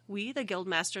 We, the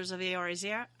Guildmasters of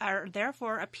Eorzea, are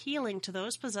therefore appealing to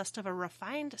those possessed of a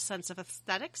refined sense of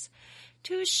aesthetics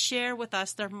to share with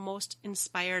us their most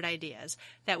inspired ideas,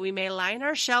 that we may line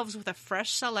our shelves with a fresh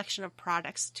selection of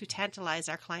products to tantalize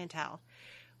our clientele.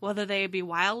 Whether they be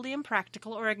wildly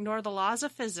impractical or ignore the laws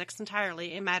of physics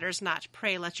entirely, it matters not.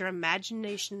 Pray let your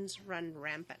imaginations run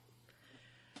rampant.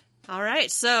 All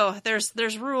right, so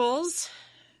there's rules.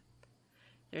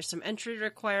 There's some entry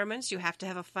requirements. You have to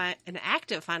have an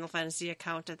active Final Fantasy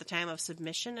account at the time of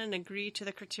submission and agree to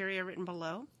the criteria written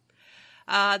below.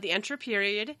 The entry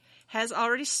period has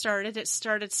already started. It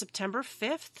started September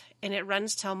 5th, and it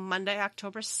runs till Monday,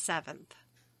 October 7th.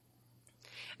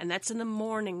 And that's in the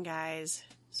morning, guys.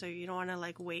 So you don't want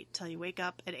to wait till you wake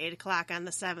up at 8 o'clock on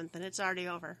the 7th and it's already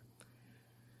over.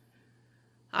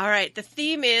 All right, the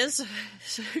theme is,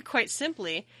 quite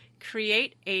simply,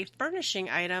 create a furnishing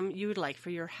item you would like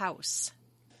for your house.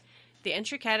 The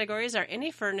entry categories are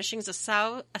any furnishings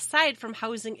aside from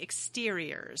housing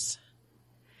exteriors.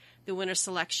 The winner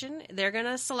selection, they're going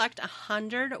to select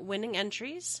 100 winning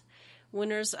entries.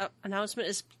 Winner's announcement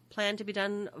is planned to be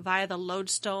done via the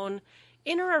Lodestone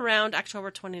in or around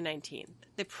October 2019.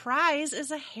 The prize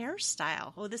is a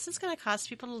hairstyle. Oh, this is going to cause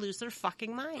people to lose their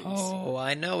fucking minds. Oh,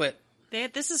 I know it.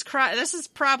 This is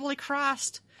probably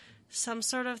crossed some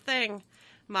sort of thing.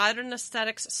 Modern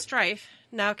aesthetics strife.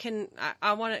 Now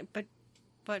I want it,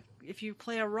 but if you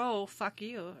play a row, fuck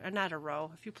you. Or not a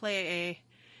row. If you play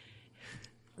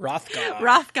a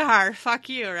Hrothgar, fuck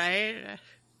you, right?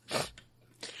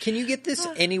 Can you get this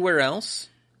anywhere else?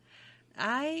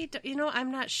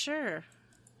 I'm not sure.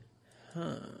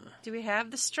 Huh. Do we have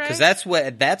the strike? Because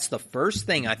that's the first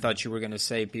thing I thought you were going to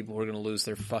say people were going to lose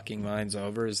their fucking minds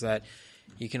over, is that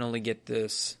you can only get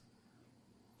this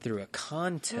through a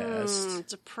contest.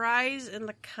 It's a prize in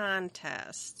the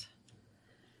contest.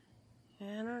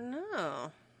 I don't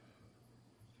know.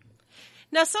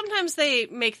 Now, sometimes they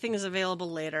make things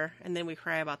available later, and then we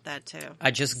cry about that, too.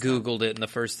 I just Googled it, and the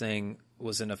first thing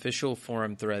was an official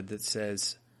forum thread that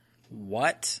says,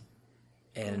 what?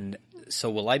 And so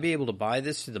will I be able to buy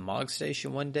this through the Mog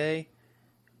Station one day?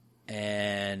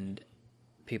 And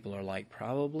people are like,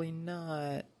 probably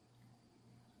not.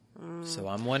 So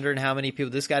I'm wondering how many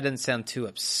people... This guy doesn't sound too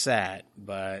upset,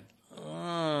 but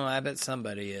I bet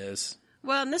somebody is.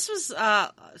 Well, and this was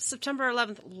September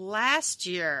 11th last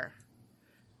year.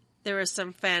 There was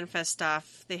some FanFest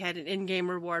stuff. They had an in-game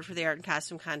reward for the art and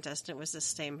costume contest, and it was the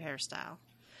same hairstyle.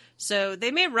 So they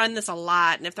may run this a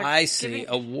lot. And if they're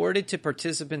awarded to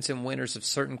participants and winners of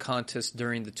certain contests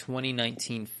during the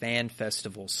 2019 Fan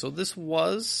Festival. So this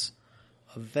was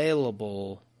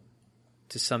available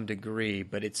to some degree,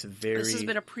 but it's this has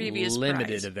been a previous limited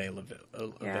prize.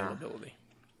 Availability.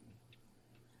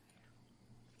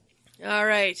 All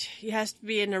right. It has to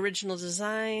be an original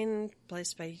design,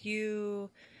 placed by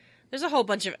you. There's a whole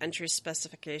bunch of entry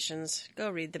specifications. Go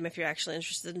read them if you're actually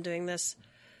interested in doing this.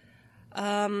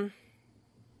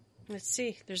 Let's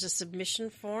see. There's a submission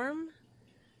form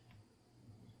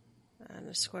on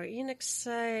the Square Enix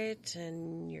site,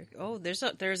 and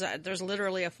there's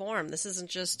literally a form. This isn't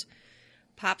just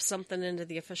pop something into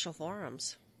the official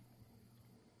forums.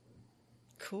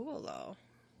 Cool, though.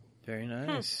 Very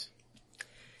nice.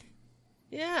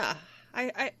 Yeah,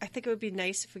 I think it would be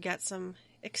nice if we got some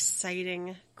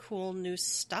exciting, cool new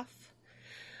stuff.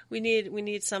 We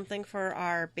need something for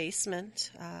our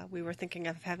basement. We were thinking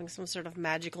of having some sort of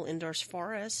magical indoors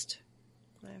forest.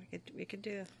 We could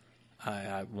do.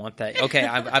 I want that. Okay,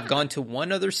 I've gone to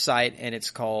one other site, and it's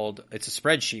a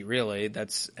spreadsheet, really.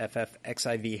 That's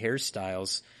FFXIV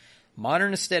Hairstyles.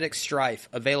 Modern Aesthetic Strife,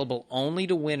 available only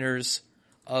to winners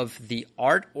of the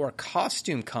art or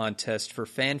costume contest for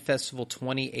Fan Festival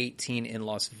 2018 in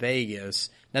Las Vegas.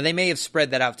 Now, they may have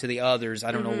spread that out to the others.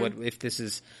 I don't know if this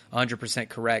is 100%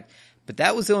 correct. But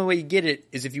that was the only way you get it,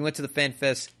 is if you went to the Fan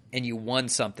Fest and you won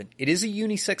something. It is a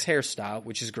unisex hairstyle,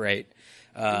 which is great.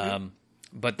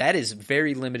 But that is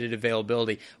very limited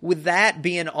availability. With that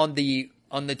being on the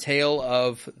tail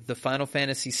of the Final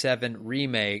Fantasy VII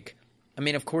Remake, I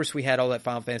mean, of course, we had all that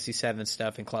Final Fantasy VII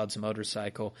stuff in Cloud's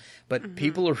Motorcycle, but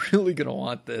people are really going to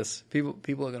want this. People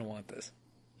are going to want this.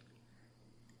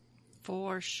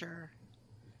 For sure.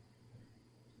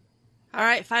 All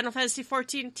right, Final Fantasy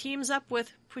XIV teams up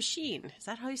with Pusheen. Is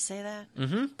that how you say that?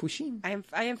 Mm-hmm, Pusheen.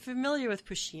 I am familiar with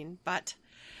Pusheen, but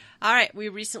All right, we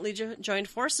recently joined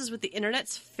forces with the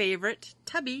internet's favorite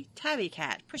tabby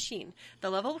cat, Pusheen.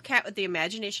 The lovable cat with the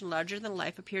imagination larger than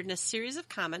life appeared in a series of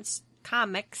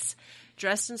comics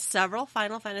dressed in several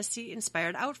Final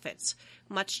Fantasy-inspired outfits,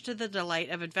 much to the delight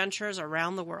of adventurers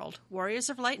around the world. Warriors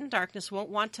of Light and Darkness won't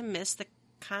want to miss the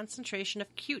concentration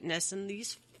of cuteness in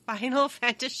these Final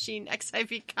Fantasy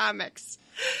XIV comics.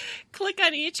 Click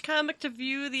on each comic to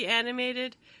view the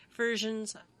animated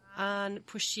versions on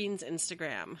Pusheen's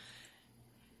Instagram.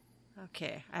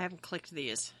 Okay, I haven't clicked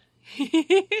these.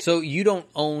 So you don't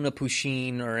own a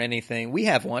Pusheen or anything. We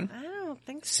have one. I don't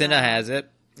think so. Cinna has it.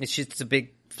 It's just a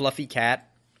big fluffy cat.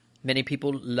 Many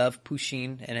people love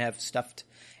Pusheen and have stuffed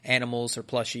animals or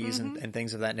plushies and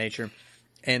things of that nature.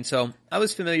 And so I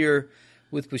was familiar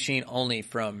with Pusheen only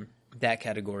from that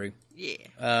category.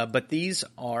 Yeah. But these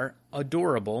are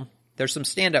adorable. There's some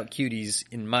standout cuties,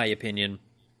 in my opinion.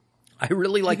 I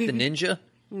really like the Ninja.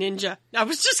 Ninja. I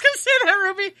was just going to say that,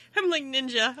 Ruby. I'm like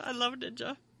Ninja. I love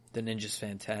Ninja. The Ninja's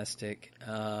fantastic.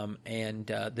 And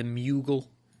the Moogle.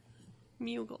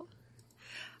 Moogle.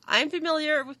 I'm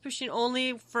familiar with Pusheen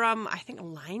only from, I think,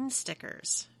 line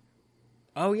stickers.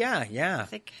 Oh, yeah, yeah. I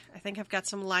think I've got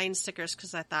some line stickers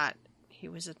because I thought he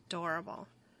was adorable.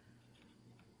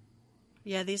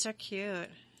 Yeah, these are cute.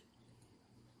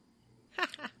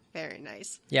 Very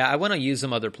nice. Yeah, I want to use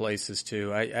them other places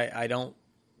too. I don't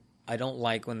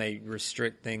like when they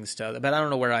restrict things to other, but I don't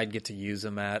know where I'd get to use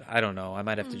them at. I don't know. I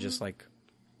might have to just like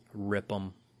rip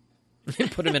them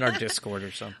and put them in our Discord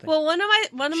or something. Well, one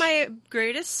of my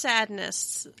greatest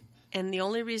sadness, and the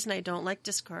only reason I don't like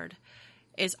Discord,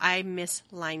 is I miss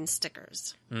line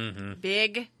stickers. Mm-hmm.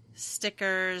 Big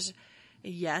stickers.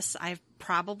 Yes, I've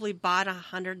probably bought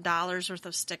 $100 worth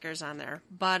of stickers on there.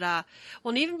 But, well,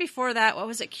 and even before that, what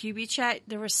was it, QB Chat?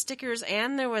 There were stickers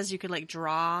and there was, you could like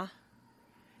draw.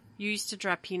 You used to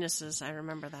draw penises. I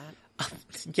remember that.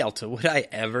 Yelta, would I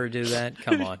ever do that?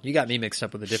 Come on. You got me mixed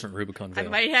up with a different Rubicon Veil. I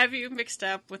might have you mixed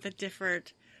up with a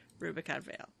different Rubicon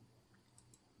Veil.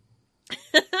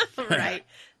 Right.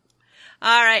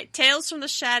 All right. Tales from the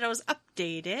Shadows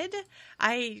updated.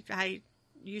 I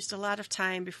used a lot of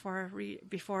time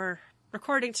before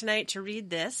recording tonight to read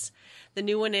this. The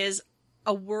new one is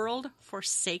A World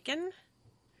Forsaken.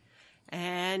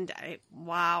 And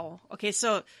wow. Okay,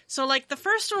 so like the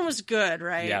first one was good,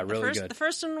 right? Yeah, really good. The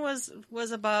first one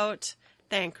was about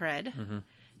Thancred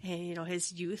and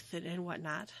his youth and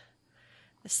whatnot.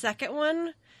 The second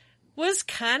one was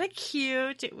kind of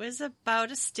cute. It was about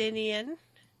Estinian.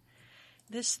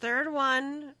 This third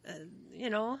one,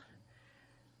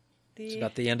 it's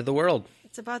about the end of the world.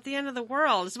 It's about the end of the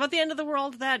world. It's about the end of the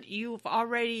world that you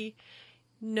already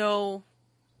know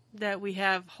that we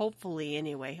have, hopefully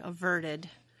anyway, averted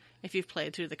if you've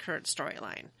played through the current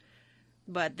storyline.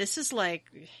 But this is like,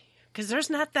 because there's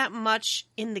not that much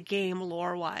in the game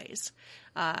lore-wise.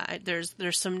 There's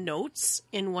some notes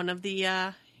in one of the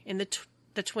in the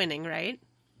twinning, right?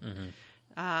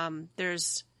 Mm-hmm.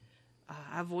 There's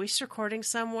a voice recording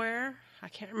somewhere. I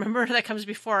can't remember if that comes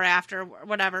before or after, or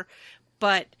whatever.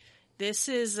 But this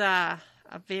is a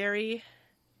very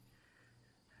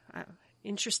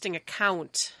interesting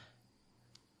account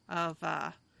of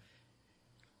the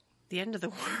end of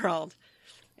the world.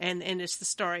 And it's the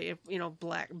story of,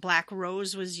 Black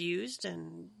Rose was used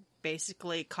and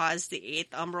basically caused the 8th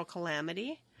Umbral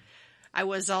Calamity. I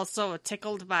was also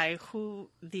tickled by who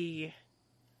the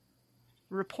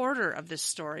reporter of this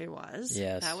story was.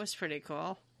 Yes. That was pretty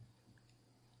cool.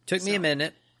 Took me a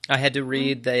minute. I had to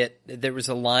read that there was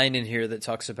a line in here that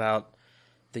talks about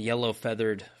the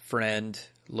yellow-feathered friend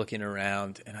looking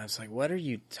around, and I was like, what are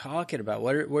you talking about?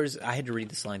 I had to read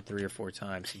this line 3 or 4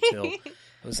 times until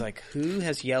I was like, who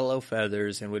has yellow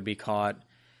feathers and would be caught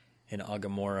in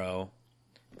Agamoro?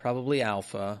 Probably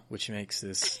Alpha, which makes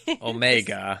this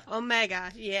Omega.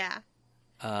 Omega, yeah.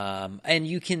 And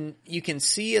you can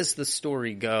see as the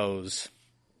story goes,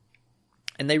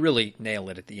 and they really nail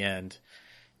it at the end,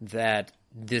 that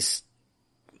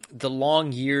the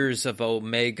long years of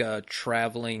Omega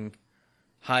traveling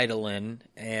Hydaelyn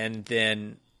and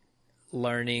then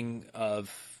learning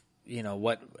of,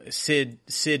 what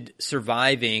Cid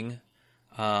surviving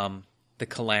the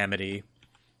calamity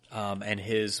and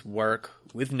his work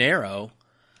with Nero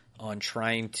on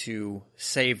trying to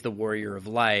save the Warrior of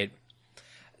Light.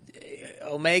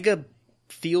 Omega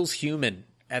feels human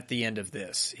at the end of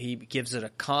this. He gives it a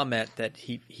comment that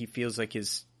he feels like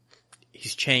he's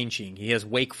changing. He has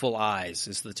wakeful eyes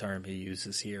is the term he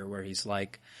uses here, where he's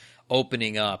like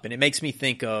opening up. And it makes me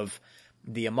think of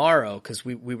the Amaro, because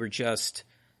we were just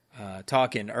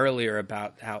talking earlier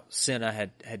about how Cinna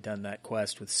had done that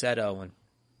quest with Seto, and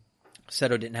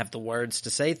Seto didn't have the words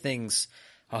to say things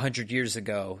 100 years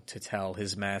ago to tell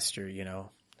his master,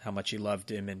 how much he loved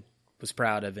him and was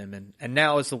proud of him. And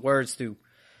now as the words through,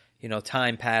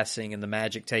 time passing and the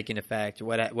magic taking effect,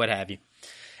 what have you.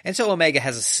 And so Omega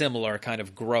has a similar kind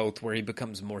of growth where he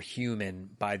becomes more human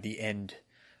by the end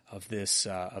of this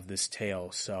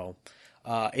tale. So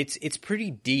it's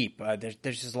pretty deep.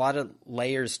 There's just a lot of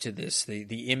layers to this.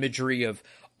 The imagery of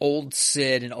old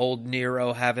Sid and old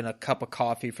Nero having a cup of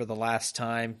coffee for the last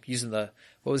time, using the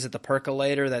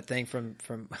percolator, that thing from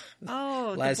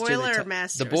the Boiler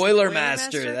Master. The Boiler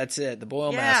Master, that's it, the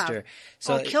Boil Master.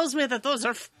 So it kills me that those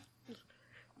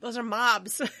are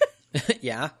mobs.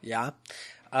 Yeah.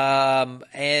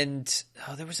 And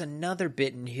there was another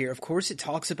bit in here. Of course, it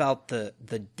talks about the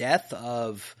death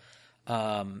of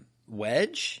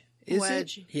Wedge.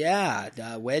 Wedge. It?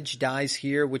 Yeah, Wedge dies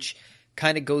here, which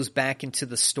kind of goes back into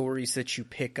the stories that you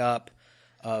pick up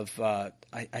of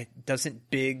doesn't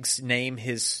Biggs name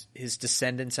his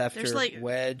descendants after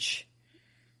Wedge?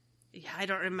 Yeah, I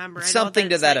don't remember. Something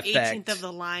to that effect. 18th of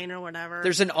the line or whatever.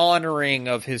 There's an honoring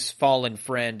of his fallen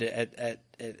friend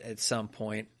at some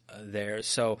point there.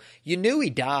 So you knew he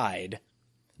died,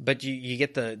 but you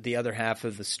get the other half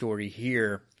of the story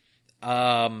here.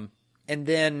 And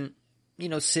then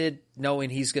Sid, knowing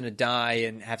he's going to die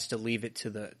and has to leave it to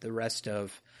the rest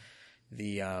of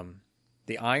the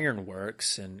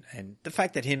Ironworks, and the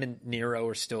fact that him and Nero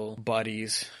are still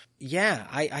buddies. Yeah,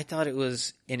 I thought it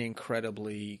was an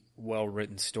incredibly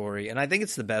well-written story, and I think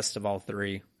it's the best of all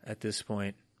three at this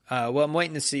point. Well, I'm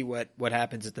waiting to see what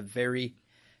happens at the very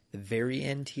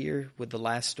end here with the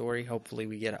last story. Hopefully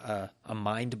we get a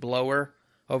mind blower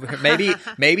over here.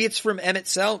 Maybe it's from Emmett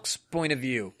Selk's point of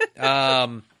view.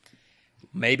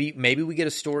 Maybe we get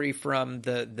a story from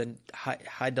the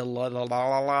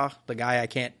guy I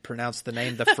can't pronounce the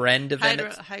name, the friend of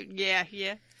Emmett.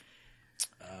 Yeah.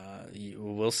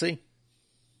 We'll see.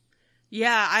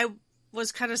 Yeah, I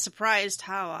was kind of surprised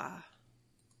how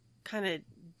kind of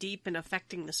deep and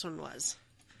affecting this one was.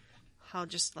 How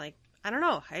just I don't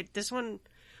know. This one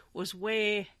was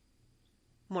way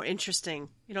more interesting.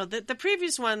 The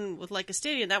previous one with a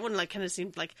Stadium, that one kind of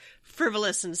seemed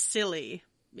frivolous and silly,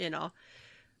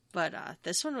 But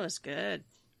this one was good.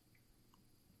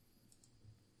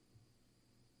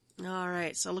 All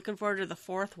right, so looking forward to the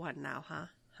fourth one now, huh?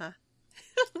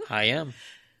 I am.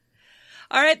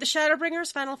 All right, the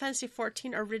Shadowbringers Final Fantasy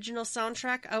XIV original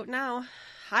soundtrack out now.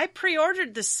 I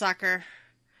pre-ordered this sucker.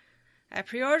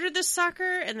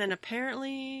 And then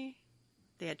apparently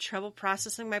they had trouble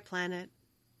processing my planet.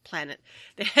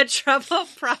 They had trouble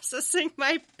processing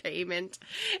my payment,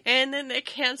 and then they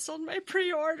canceled my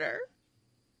pre-order.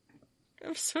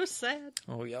 I'm so sad.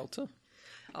 Oh, Yelta.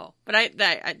 Oh, but I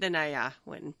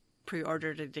went and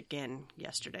pre-ordered it again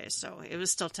yesterday, so it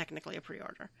was still technically a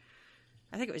pre-order.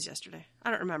 I think it was yesterday.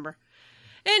 I don't remember.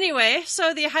 Anyway,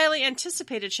 so the highly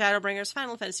anticipated Shadowbringers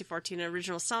Final Fantasy XIV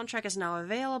original soundtrack is now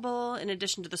available. In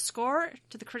addition to the score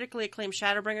to the critically acclaimed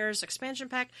Shadowbringers expansion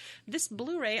pack, this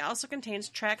Blu-ray also contains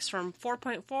tracks from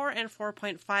 4.4 and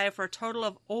 4.5 for a total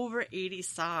of over 80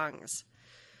 songs.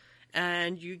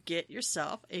 And you get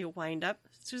yourself a wind-up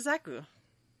Suzaku.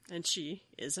 And she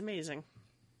is amazing.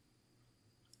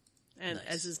 And nice.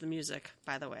 As is the music,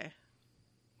 by the way.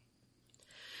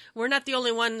 We're not the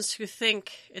only ones who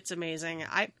think it's amazing.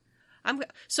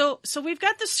 So we've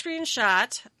got the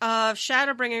screenshot of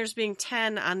Shadowbringers being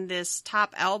 10 on this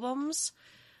top albums.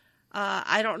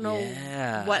 I don't know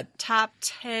what top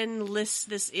 10 list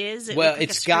this is.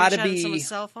 It's got to be someone's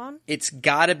cell phone. It's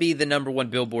got to be the number one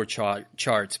Billboard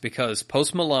charts, because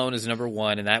Post Malone is number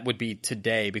one, and that would be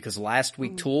today, because last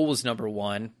week Tool was number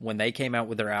one when they came out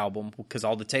with their album, because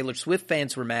all the Taylor Swift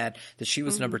fans were mad that she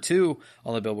was number two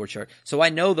on the Billboard chart. So I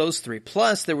know those three.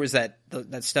 Plus there was that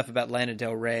stuff about Lana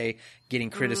Del Rey getting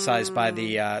criticized by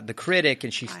the critic,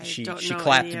 and she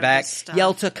clapped back.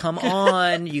 Yelta, come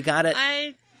on, you got it.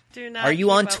 Are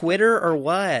you on Twitter or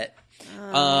what?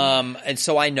 And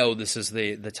so I know this is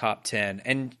the top 10.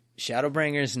 And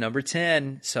Shadowbringers number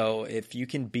 10. So if you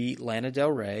can beat Lana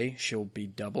Del Rey, she'll be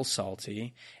double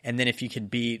salty. And then if you can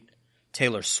beat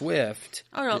Taylor Swift.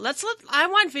 Oh no, I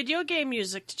want video game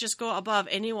music to just go above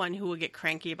anyone who will get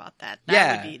cranky about that.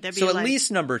 That'd be at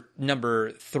least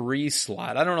number 3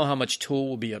 slot. I don't know how much Tool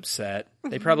will be upset.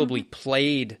 They probably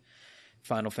played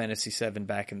Final Fantasy VII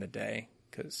back in the day,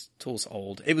 because Tool's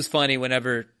old. It was funny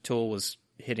whenever Tool was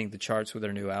hitting the charts with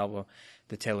their new album,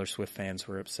 the Taylor Swift fans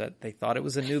were upset. They thought it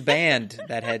was a new band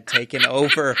that had taken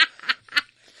over.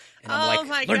 And I'm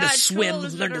like, learn to swim,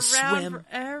 learn to swim.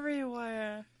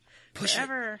 Everywhere. Push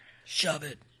it. Shove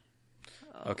it.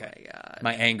 Okay.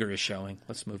 My anger is showing.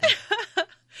 Let's move on.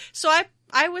 So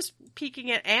I was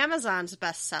peeking at Amazon's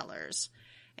bestsellers,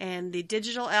 and the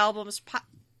digital albums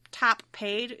top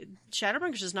paid,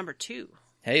 Shadowbringers is number 2.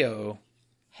 Heyo.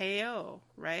 Heyo,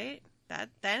 right? That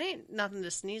ain't nothing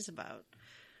to sneeze about.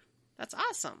 That's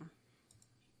awesome.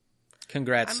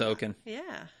 Congrats, Soken.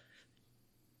 Yeah.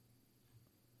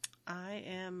 I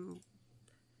am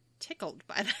tickled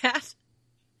by that.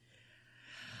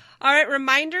 All right,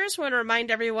 reminders. I want to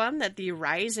remind everyone that the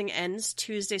Rising ends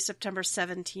Tuesday, September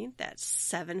 17th at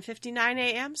 7:59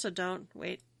 a.m. So don't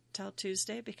wait till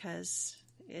Tuesday because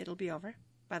it'll be over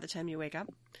by the time you wake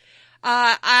up.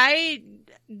 I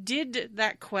did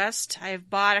that quest. I've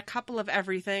bought a couple of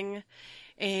everything,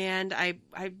 and I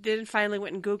did finally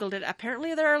went and Googled it.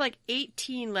 Apparently there are like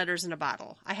 18 letters in a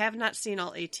bottle. I have not seen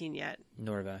all 18 yet.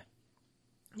 Nor have I.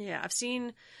 Yeah, I've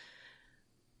seen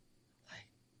like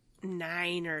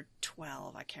 9 or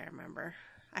 12. I can't remember.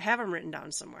 I have them written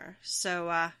down somewhere.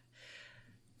 So,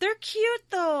 they're cute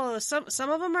though. Some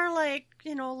of them are like,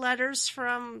 letters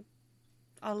from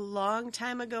a long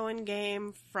time ago in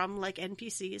game from like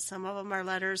NPCs. Some of them are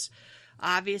letters,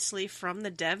 obviously, from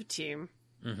the dev team.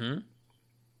 Mm-hmm.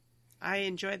 I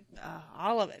enjoyed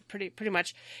all of it pretty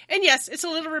much. And yes, it's a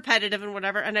little repetitive and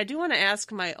whatever. And I do want to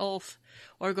ask my Ulf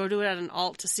or go do it on an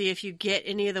alt to see if you get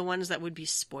any of the ones that would be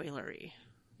spoilery.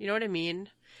 You know what I mean?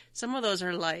 Some of those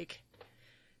are like,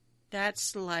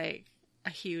 that's like a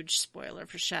huge spoiler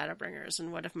for Shadowbringers.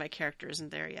 And what if my character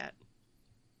isn't there yet?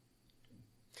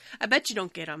 I bet you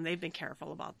don't get them. They've been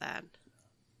careful about that.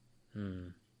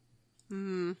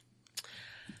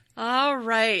 All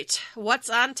right. What's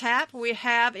on tap? We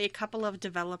have a couple of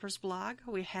developers blog.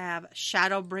 We have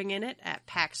Shadowbring in it at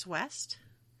PAX West.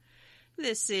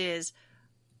 This is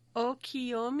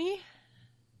Okiyomi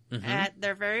at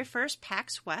their very first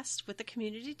PAX West with the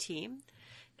community team.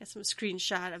 Got some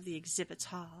screenshot of the exhibits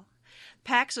hall.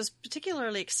 PAX was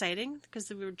particularly exciting because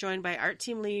we were joined by art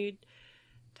team lead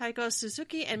Taiko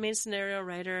Suzuki and main scenario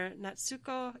writer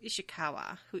Natsuko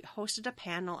Ishikawa, who hosted a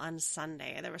panel on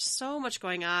Sunday. There was so much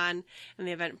going on, and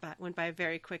the event went by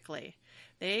very quickly.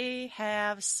 They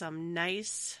have some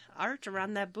nice art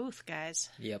around that booth, guys.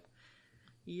 Yep.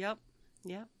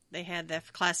 They had the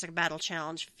classic battle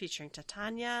challenge featuring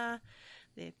Titania.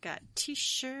 They've got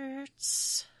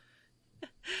T-shirts.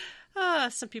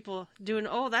 Some people doing,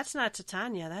 that's not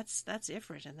Titania. That's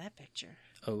Ifrit in that picture.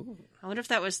 Oh. I wonder if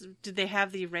that was, did they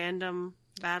have the random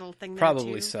battle thing there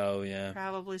Probably too? so, yeah.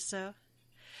 Probably so.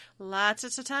 Lots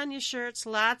of Titania shirts,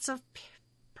 lots of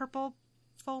purple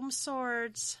foam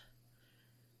swords.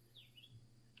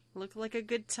 Look like a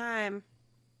good time.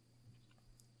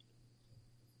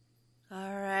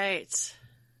 All right.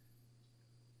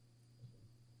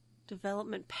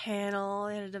 Development panel.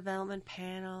 They had a development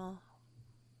panel.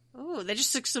 Ooh, they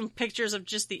just took some pictures of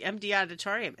just the empty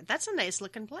auditorium. That's a nice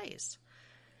looking place.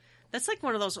 That's like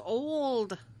one of those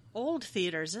old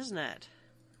theaters, isn't it?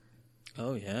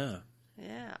 Oh, yeah.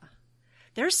 Yeah.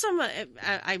 There's some,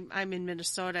 I'm in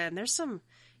Minnesota, and there's some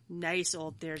nice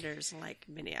old theaters in like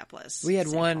Minneapolis. We had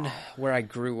one where I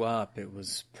grew up. It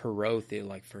was Perot Theater,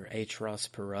 like for H. Ross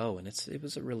Perot, and it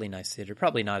was a really nice theater.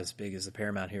 Probably not as big as the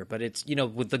Paramount here, but it's,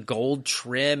 with the gold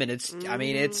trim, and it's, I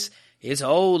mean, it's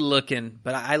old looking,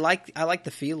 but I like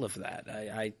the feel of that.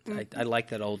 I like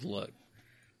that old look.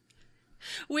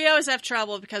 We always have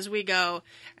trouble because we go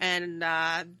and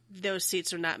those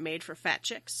seats are not made for fat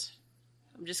chicks.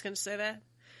 I'm just going to say that.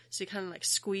 So you kind of like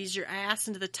squeeze your ass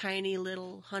into the tiny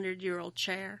little 100-year-old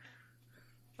chair.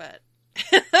 But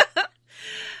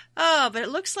but it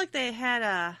looks like they had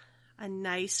a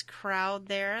nice crowd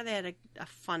there. They had a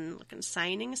fun looking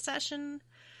signing session.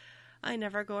 I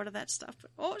never go to that stuff.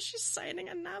 But, she's signing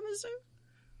a Namazu.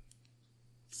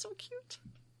 So cute.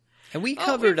 And we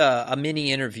covered a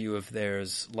mini interview of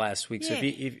theirs last week. So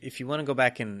Yeah. if you want to go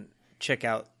back and check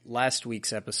out last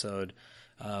week's episode,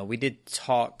 we did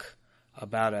talk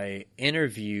about a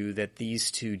interview that these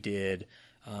two did,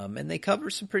 and they cover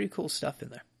some pretty cool stuff in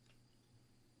there.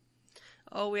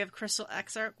 Oh, we have Crystal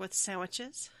Exarch with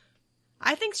sandwiches.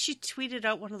 I think she tweeted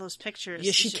out one of those pictures.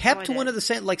 Yeah, she kept one of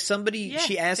the like somebody. Yeah,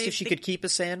 she asked if she could keep a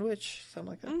sandwich,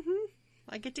 something like that. Mm-hmm.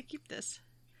 I get to keep this.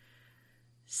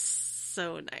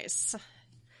 So nice.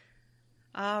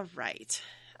 All right.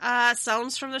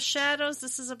 Sounds from the Shadows.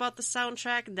 This is about the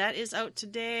soundtrack. That is out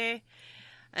today.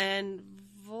 And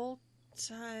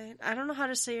Voltine. I don't know how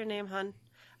to say your name, hun.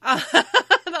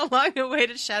 The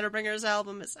long-awaited Shadowbringers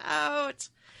album is out.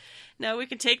 Now we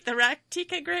can take the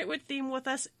Raktika Greatwood theme with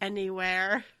us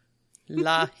anywhere.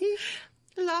 Lahi?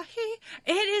 Lahi.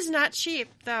 It is not cheap,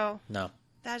 though. No.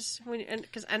 That's when,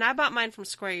 and I bought mine from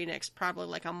Square Enix, probably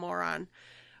like a moron.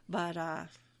 But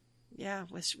Yeah,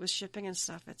 with shipping and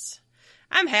stuff,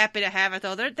 I'm happy to have it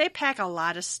though. They pack a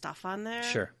lot of stuff on there.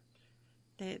 Sure.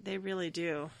 They really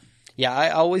do. Yeah, I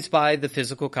always buy the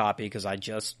physical copy because I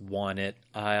just want it.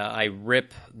 I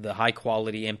rip the high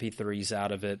quality MP3s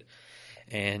out of it,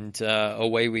 and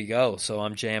away we go. So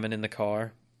I'm jamming in the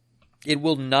car. It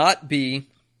will not be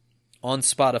on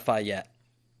Spotify yet.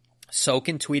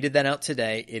 Soken tweeted that out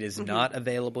today. It is not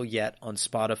available yet on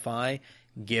Spotify.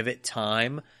 Give it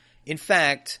time. In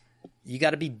fact, you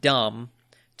got to be dumb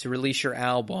to release your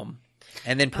album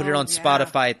and then put it on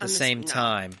Spotify at the same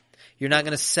time. You're not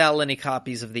going to sell any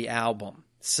copies of the album.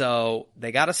 So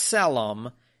they got to sell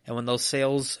them, and when those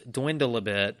sales dwindle a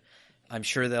bit, I'm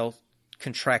sure they'll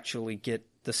contractually get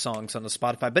the songs on the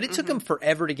Spotify. But it took them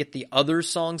forever to get the other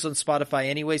songs on Spotify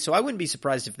anyway, so I wouldn't be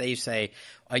surprised if they say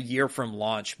a year from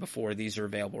launch before these are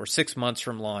available, or 6 months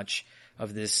from launch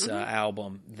of this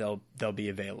album, they'll be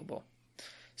available.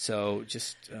 So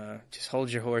just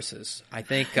hold your horses. I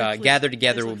think Gather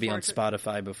Together will be on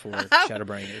Spotify before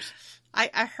Shadowbringers.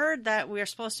 I heard that we are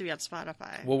supposed to be on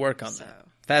Spotify. We'll work on that.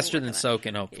 Faster than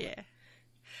Soken, hopefully.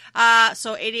 Yeah.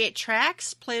 So 88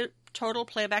 tracks. Total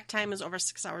playback time is over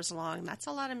 6 hours long. That's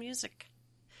a lot of music.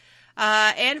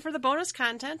 And for the bonus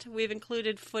content, we've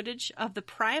included footage of the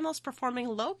Primals performing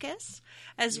Locust,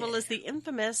 as well as the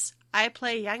infamous I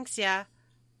Play Yanxia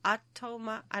I don't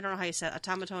know how you say it,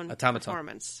 automaton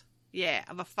performance. Yeah,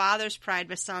 of A Father's Pride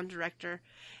by sound director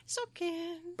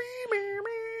Soken.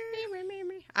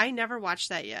 I never watched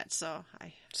that yet, so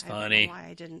it's I funny. don't know why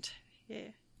I didn't. Yeah.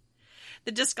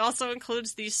 The disc also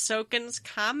includes the Soken's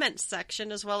comment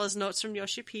section, as well as notes from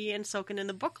Yoshi P and Soken in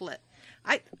the booklet.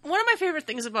 One of my favorite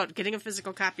things about getting a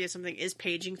physical copy of something is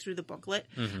paging through the booklet.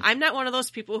 I'm not one of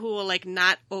those people who will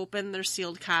not open their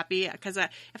sealed copy, because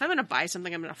if I'm going to buy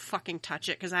something, I'm going to fucking touch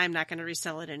it, because I'm not going to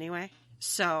resell it anyway.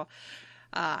 So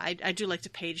I do like to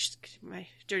page my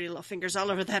dirty little fingers all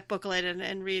over that booklet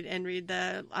and read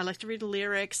I like to read the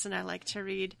lyrics, and I like to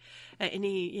read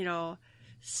any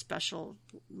special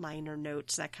liner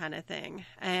notes, that kind of thing.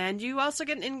 And you also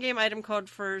get an in-game item code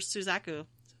for Suzaku.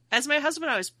 As my husband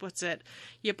always puts it,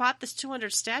 you bought this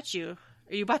 $200 statue,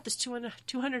 or you bought this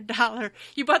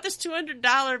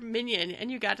 $200 minion,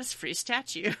 and you got this free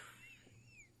statue.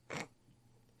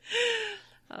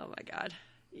 Oh my god.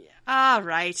 Yeah. All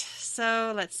right.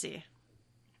 So let's see.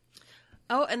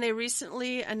 Oh, and they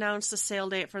recently announced the sale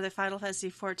date for the Final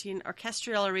Fantasy XIV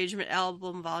Orchestral Arrangement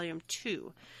Album Volume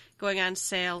 2, going on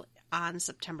sale on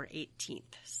September 18th.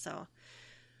 So,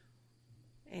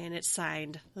 and it's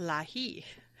signed Lahi.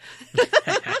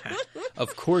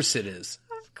 Of course it is.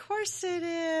 Of course it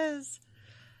is.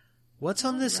 What's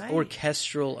on this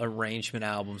orchestral arrangement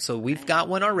album? So we've got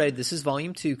one already. This is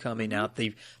volume 2 coming out.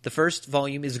 The first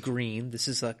volume is green. This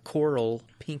is a coral,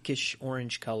 pinkish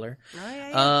orange color.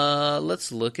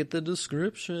 Let's look at the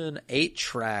description. 8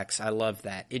 tracks. I love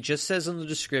that. It just says in the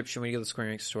description when you go to the Square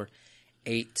Enix store,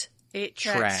 8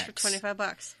 tracks for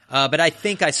 $25. But I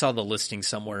think I saw the listing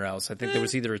somewhere else. I think there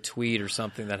was either a tweet or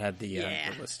something that had the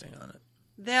listing on it.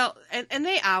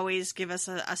 They always give us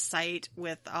a site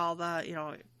with all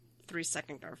the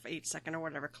 3-second or 8-second or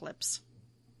whatever clips.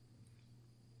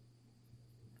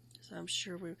 So I'm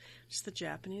sure does the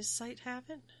Japanese site have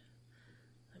it?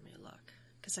 Let me look,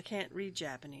 because I can't read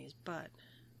Japanese, but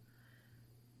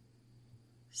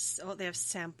they have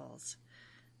samples.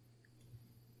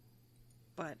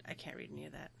 But I can't read any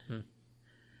of that.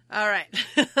 All right.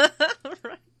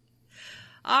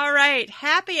 All right.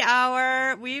 Happy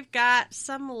hour. We've got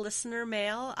some listener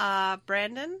mail.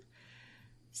 Brandon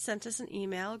sent us an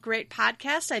email. Great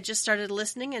podcast. I just started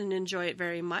listening and enjoy it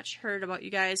very much. Heard about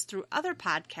you guys through other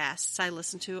podcasts I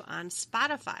listen to on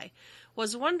Spotify.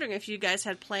 Was wondering if you guys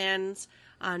had plans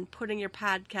on putting your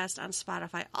podcast on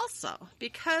Spotify also,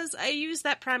 because I use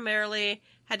that primarily.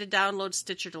 Had to download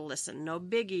Stitcher to listen. No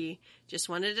biggie. Just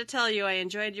wanted to tell you I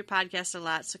enjoyed your podcast a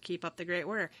lot, so keep up the great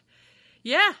work.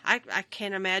 Yeah, I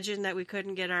can't imagine that we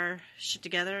couldn't get our shit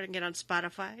together and get on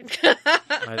Spotify.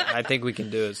 I think we can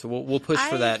do it, so we'll push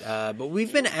for that. But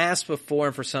we've been asked before,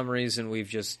 and for some reason we've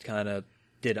just kind of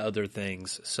did other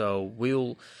things. So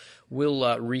we'll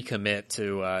recommit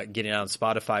to getting on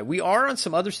Spotify. We are on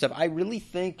some other stuff. I really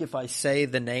think if I say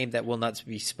the name that will not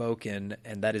be spoken,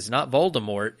 and that is not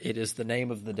Voldemort, it is the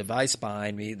name of the device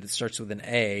behind me that starts with an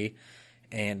A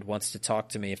and wants to talk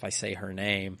to me if I say her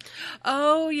name.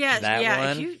 Oh, yes.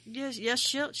 That one? Yes,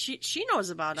 she knows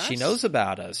about us. She knows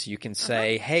about us. You can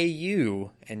say, hey,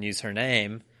 you, and use her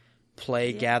name,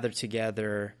 play Gather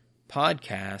Together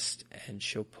podcast, and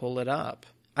she'll pull it up.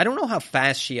 I don't know how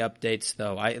fast she updates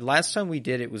though. Last time we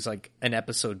did it was like an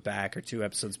episode back or 2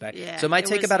 episodes back. Yeah, so it might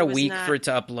take about a week for it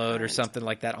to upload right. or something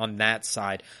like that on that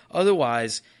side.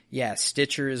 Otherwise, yeah,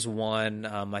 Stitcher is one.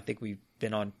 I think we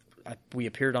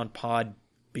appeared on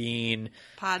Podbean,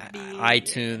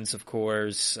 iTunes, of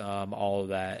course, all of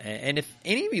that. And if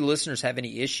any of you listeners have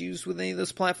any issues with any of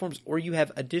those platforms, or you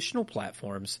have additional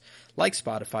platforms like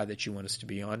Spotify that you want us to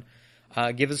be on,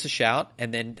 give us a shout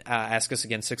and then ask us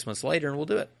again 6 months later and we'll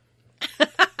do it.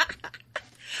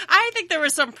 I think there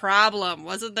was some problem,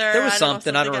 wasn't there? There was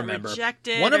something, I don't remember.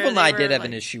 One of them I did have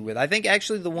an issue with. I think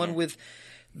actually the one with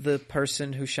the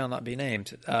person who shall not be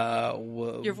named.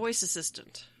 Your voice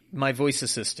assistant. My voice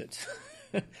assistant.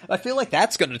 I feel like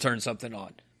that's going to turn something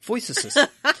on. Voice assistant.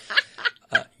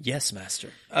 Yes, master.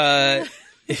 That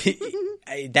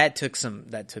took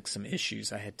some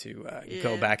issues. I had to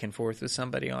go back and forth with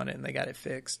somebody on it, and they got it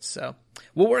fixed. So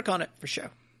we'll work on it for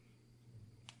sure.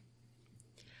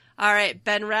 All right,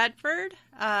 Ben Radford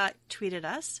tweeted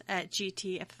us at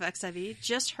GTFFXIV.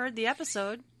 Just heard the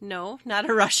episode. No, not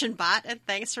a Russian bot. And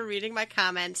thanks for reading my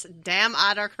comments. Damn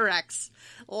autocorrects.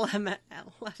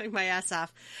 Laughing my ass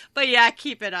off. But yeah,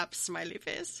 keep it up, smiley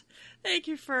face. Thank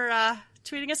you for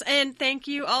tweeting us. And thank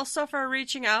you also for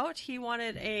reaching out. He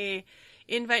wanted a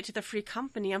invite to the free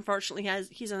company. Unfortunately,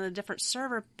 he's on a different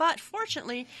server. But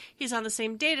fortunately, he's on the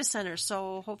same data center.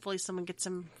 So hopefully someone gets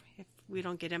him... we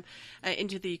don't get him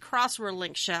into the Crossword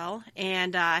link shell,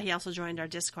 and he also joined our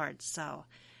Discord, so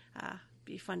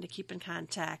be fun to keep in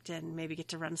contact and maybe get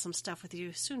to run some stuff with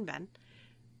you soon, Ben.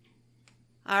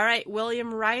 All right,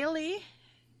 William Riley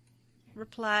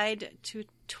replied to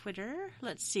Twitter.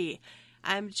 Let's see.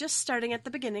 I'm just starting at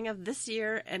the beginning of this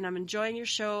year, and I'm enjoying your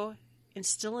show and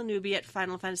still a newbie at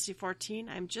Final Fantasy XIV.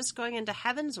 I'm just going into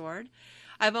Heavensward.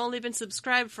 I've only been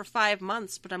subscribed for 5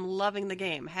 months, but I'm loving the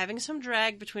game. Having some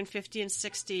drag between 50 and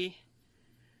 60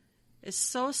 is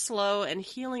so slow, and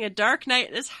healing a Dark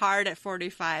Knight is hard at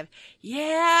 45.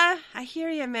 Yeah, I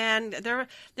hear you, man. There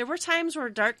were times where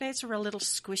Dark Knights were a little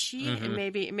squishy, and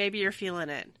maybe you're feeling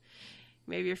it.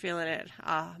 Maybe you're feeling it.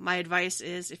 My advice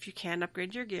is, if you can,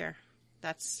 upgrade your gear.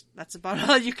 That's about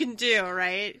all you can do,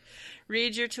 right?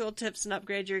 Read your tooltips and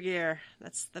upgrade your gear.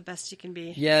 That's the best you can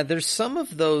be. Yeah, there's some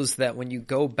of those that when you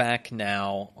go back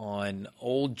now on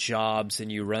old jobs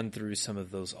and you run through some of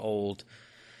those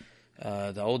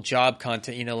the old job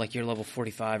content, like you're level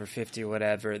 45 or 50 or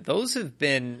whatever, those have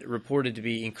been reported to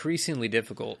be increasingly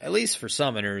difficult, at least for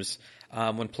summoners,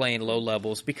 when playing low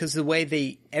levels, because the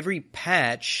way every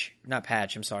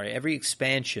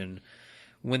expansion,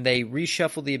 when they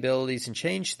reshuffle the abilities and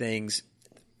change things,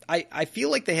 I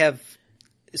feel like they have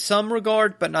some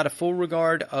regard, but not a full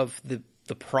regard of the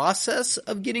process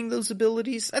of getting those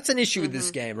abilities. That's an issue with this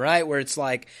game, right? Where it's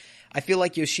like, I feel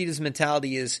like Yoshida's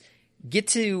mentality is get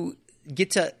to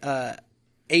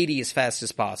 80 as fast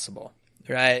as possible,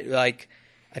 right? Like,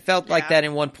 I felt like that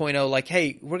in 1.0, like,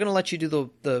 hey, we're going to let you do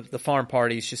the farm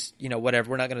parties, just, whatever.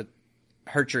 We're not going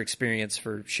to hurt your experience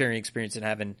for sharing experience and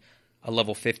having a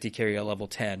level 50 carry a level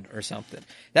 10 or something.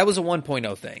 That was a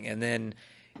 1.0 thing. And then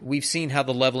we've seen how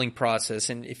the leveling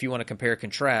process, and if you want to compare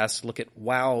contrast, look at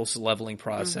WoW's leveling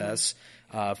process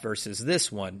versus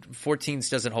this one. 14's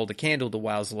doesn't hold a candle to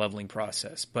WoW's leveling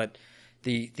process, but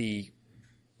the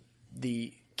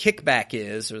kickback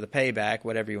is, or the payback,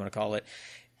 whatever you want to call it,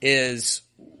 is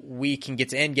we can get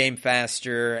to endgame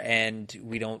faster, and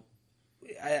we don't.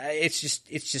 It's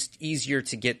just easier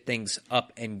to get things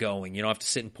up and going. You don't have to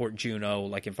sit in Port Juno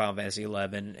like in Final Fantasy XI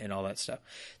and all that stuff.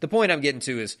 The point I'm getting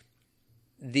to is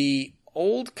the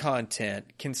old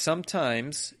content can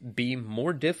sometimes be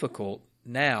more difficult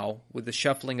now with the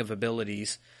shuffling of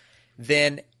abilities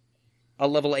than a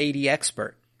level 80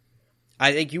 expert.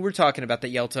 I think you were talking about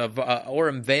that, Yelta.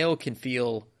 Aurum Vale can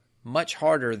feel much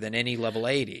harder than any level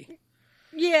 80.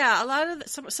 Yeah, a lot of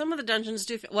some of the dungeons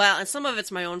do. Well, and some of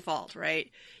it's my own fault,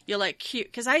 right? You queue,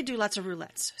 because I do lots of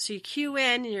roulettes. So you queue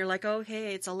in, and you're like,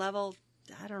 okay, it's a level,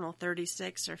 I don't know,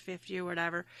 36 or 50 or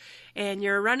whatever, and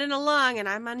you're running along, and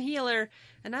I'm on healer,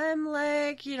 and I'm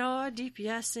like,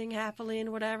 DPSing happily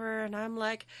and whatever, and I'm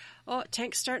like, oh,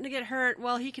 tank's starting to get hurt.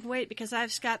 Well, he can wait because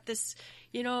I've got this,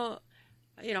 off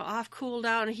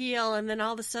cooldown heal, and then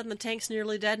all of a sudden the tank's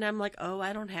nearly dead, and I'm like, oh,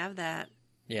 I don't have that.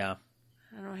 Yeah.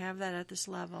 I don't have that at this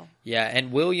level. Yeah,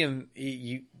 and William,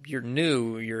 you're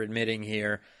new, you're admitting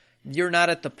here. You're not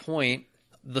at the point,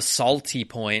 the salty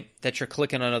point, that you're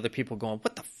clicking on other people going,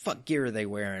 what the fuck gear are they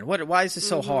wearing? Why is this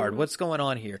so hard? What's going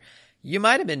on here? You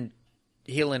might have been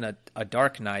healing a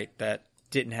Dark Knight that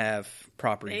didn't have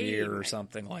proper gear or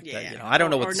something like that. I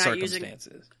don't know what the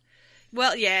circumstances.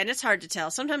 Well, yeah, and it's hard to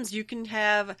tell. Sometimes you can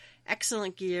have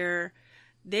excellent gear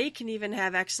they can even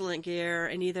have excellent gear,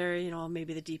 and either,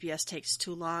 maybe the DPS takes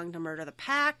too long to murder the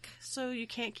pack, so you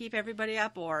can't keep everybody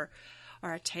up, or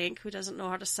a tank who doesn't know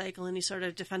how to cycle any sort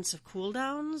of defensive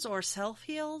cooldowns or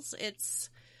self-heals.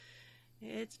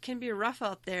 It can be rough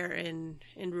out there in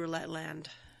Roulette Land,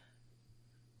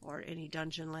 or any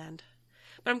dungeon land.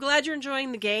 But I'm glad you're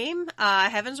enjoying the game.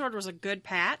 Heavensward was a good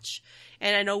patch,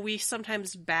 and I know we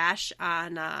sometimes bash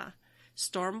on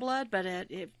Stormblood, but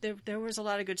there was a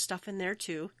lot of good stuff in there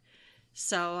too.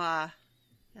 So I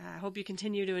hope you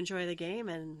continue to enjoy the game,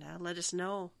 and let us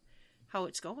know how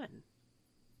it's going.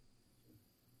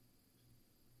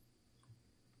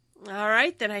 All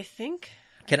right, then I think...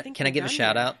 Can I give a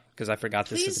shout out? Because I forgot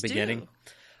this Please at the beginning.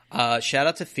 do. Shout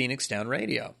out to Phoenix Down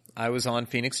Radio. I was on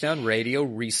Phoenix Down Radio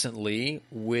recently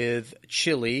with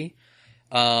Chili,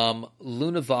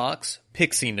 Lunavox,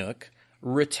 Pixie Nook,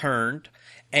 returned,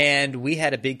 and we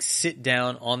had a big sit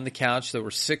down on the couch. There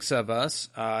were 6 of us.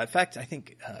 In fact, I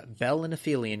think Bell and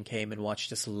Aphelion came and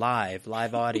watched us live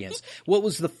audience. What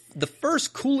was the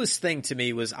first coolest thing to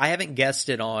me was I haven't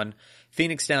guested on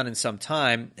Phoenix Down in some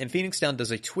time, and Phoenix Down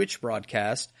does a Twitch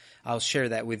broadcast. I'll share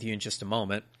that with you in just a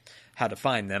moment, how to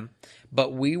find them.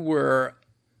 But we were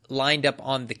lined up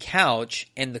on the couch,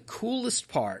 and the coolest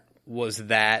part was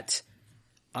that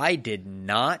I did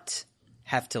not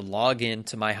have to log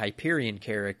into my Hyperion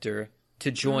character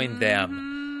to join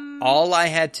them. All I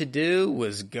had to do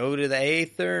was go to the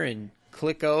Aether and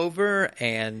click over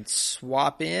and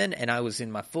swap in, and I was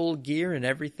in my full gear and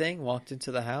everything, walked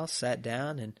into the house, sat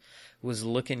down, and was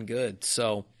looking good.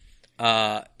 So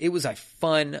it was a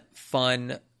fun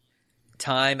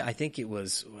time. I think it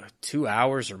was 2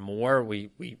 hours or more. We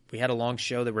had a long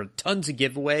show. There were tons of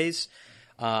giveaways.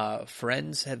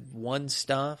 Friends have won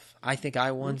stuff. I think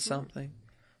I won something.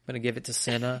 I'm going to give it to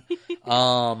Senna.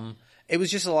 It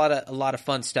was just a lot of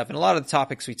fun stuff, and a lot of the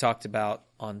topics we talked about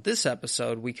on this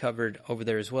episode we covered over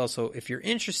there as well. So if you're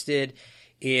interested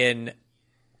in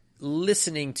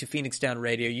listening to Phoenix Down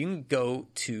Radio, you can go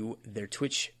to their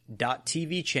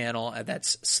twitch.tv channel, and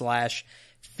that's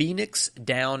 /Phoenix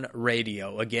Down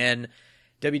Radio. Again,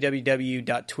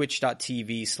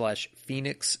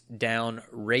 www.twitch.tv/Phoenix Down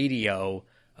Radio.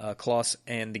 Klaus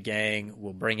and the gang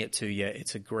will bring it to you.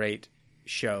 It's a great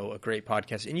show, a great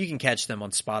podcast, and you can catch them on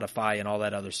Spotify and all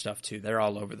that other stuff too. They're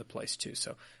all over the place too,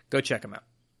 so go check them out.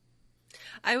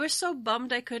 I was so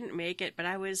bummed I couldn't make it, but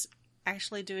I was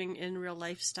actually doing in real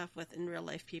life stuff with in real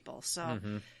life people, so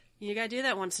you gotta do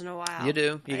that once in a while. You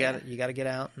do. You gotta get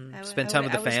out and spend time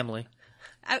with the family.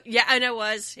 Yeah, and it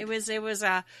was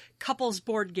couples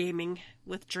board gaming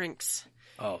with drinks.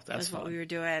 Oh, that's fun. What we were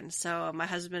doing. So my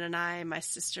husband and I, my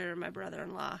sister, my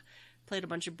brother-in-law played a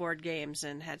bunch of board games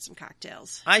and had some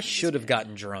cocktails. I should have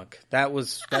gotten drunk.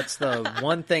 That's the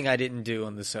one thing I didn't do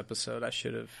on this episode. I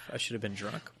should have been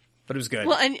drunk, but it was good.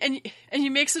 Well, and you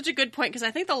make such a good point, because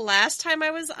I think the last time I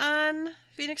was on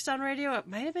Phoenix Down Radio, it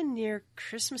might have been near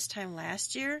Christmas time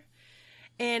last year.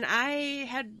 And I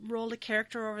had rolled a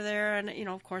character over there, and,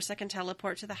 of course I can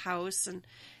teleport to the house and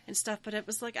stuff, but it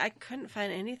was like I couldn't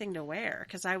find anything to wear,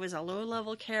 because I was a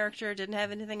low-level character, didn't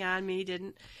have anything on me,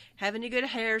 didn't have any good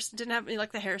hair, didn't have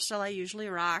the hairstyle I usually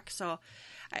rock, so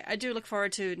I do look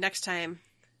forward to next time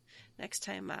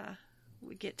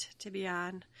we get to be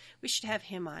on. We should have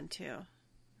him on, too.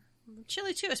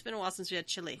 Chili, too. It's been a while since we had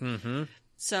Chili. Mm-hmm.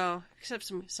 So, except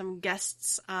some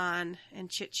guests on and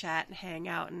chit-chat and hang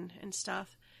out and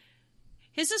stuff.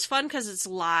 His is fun because it's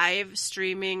live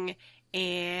streaming,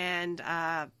 and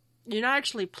you're not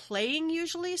actually playing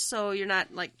usually, so you're not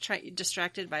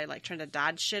distracted by trying to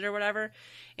dodge shit or whatever,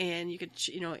 and you could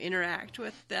interact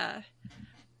with the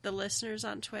listeners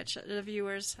on Twitch, the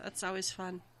viewers. That's always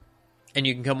fun. And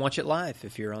you can come watch it live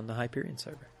if you're on the Hyperion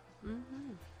server.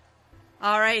 Mm-hmm.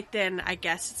 All right, then I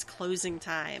guess it's closing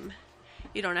time.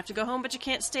 You don't have to go home, but you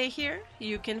can't stay here.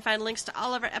 You can find links to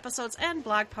all of our episodes and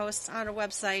blog posts on our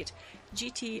website,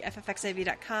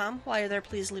 gtffxav.com. While you're there,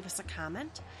 please leave us a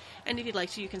comment. And if you'd like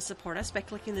to, you can support us by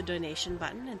clicking the donation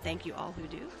button, and thank you all who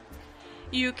do.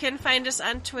 You can find us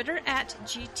on Twitter at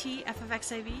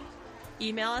gtffxav.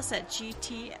 Email us at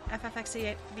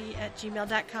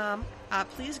gtffxav@gmail.com.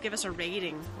 Please give us a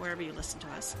rating wherever you listen to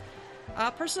us.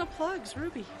 Personal plugs,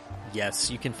 Ruby. Yes,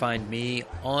 you can find me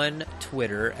on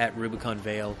Twitter at Rubicon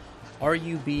Vale,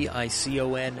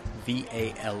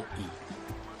 RubiconVale.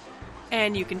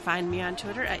 And you can find me on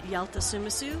Twitter at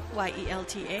Yeltasumasu,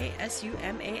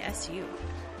 YELTASUMASU.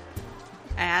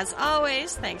 As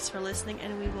always, thanks for listening,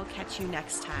 and we will catch you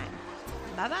next time.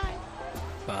 Bye-bye.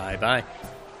 Bye-bye.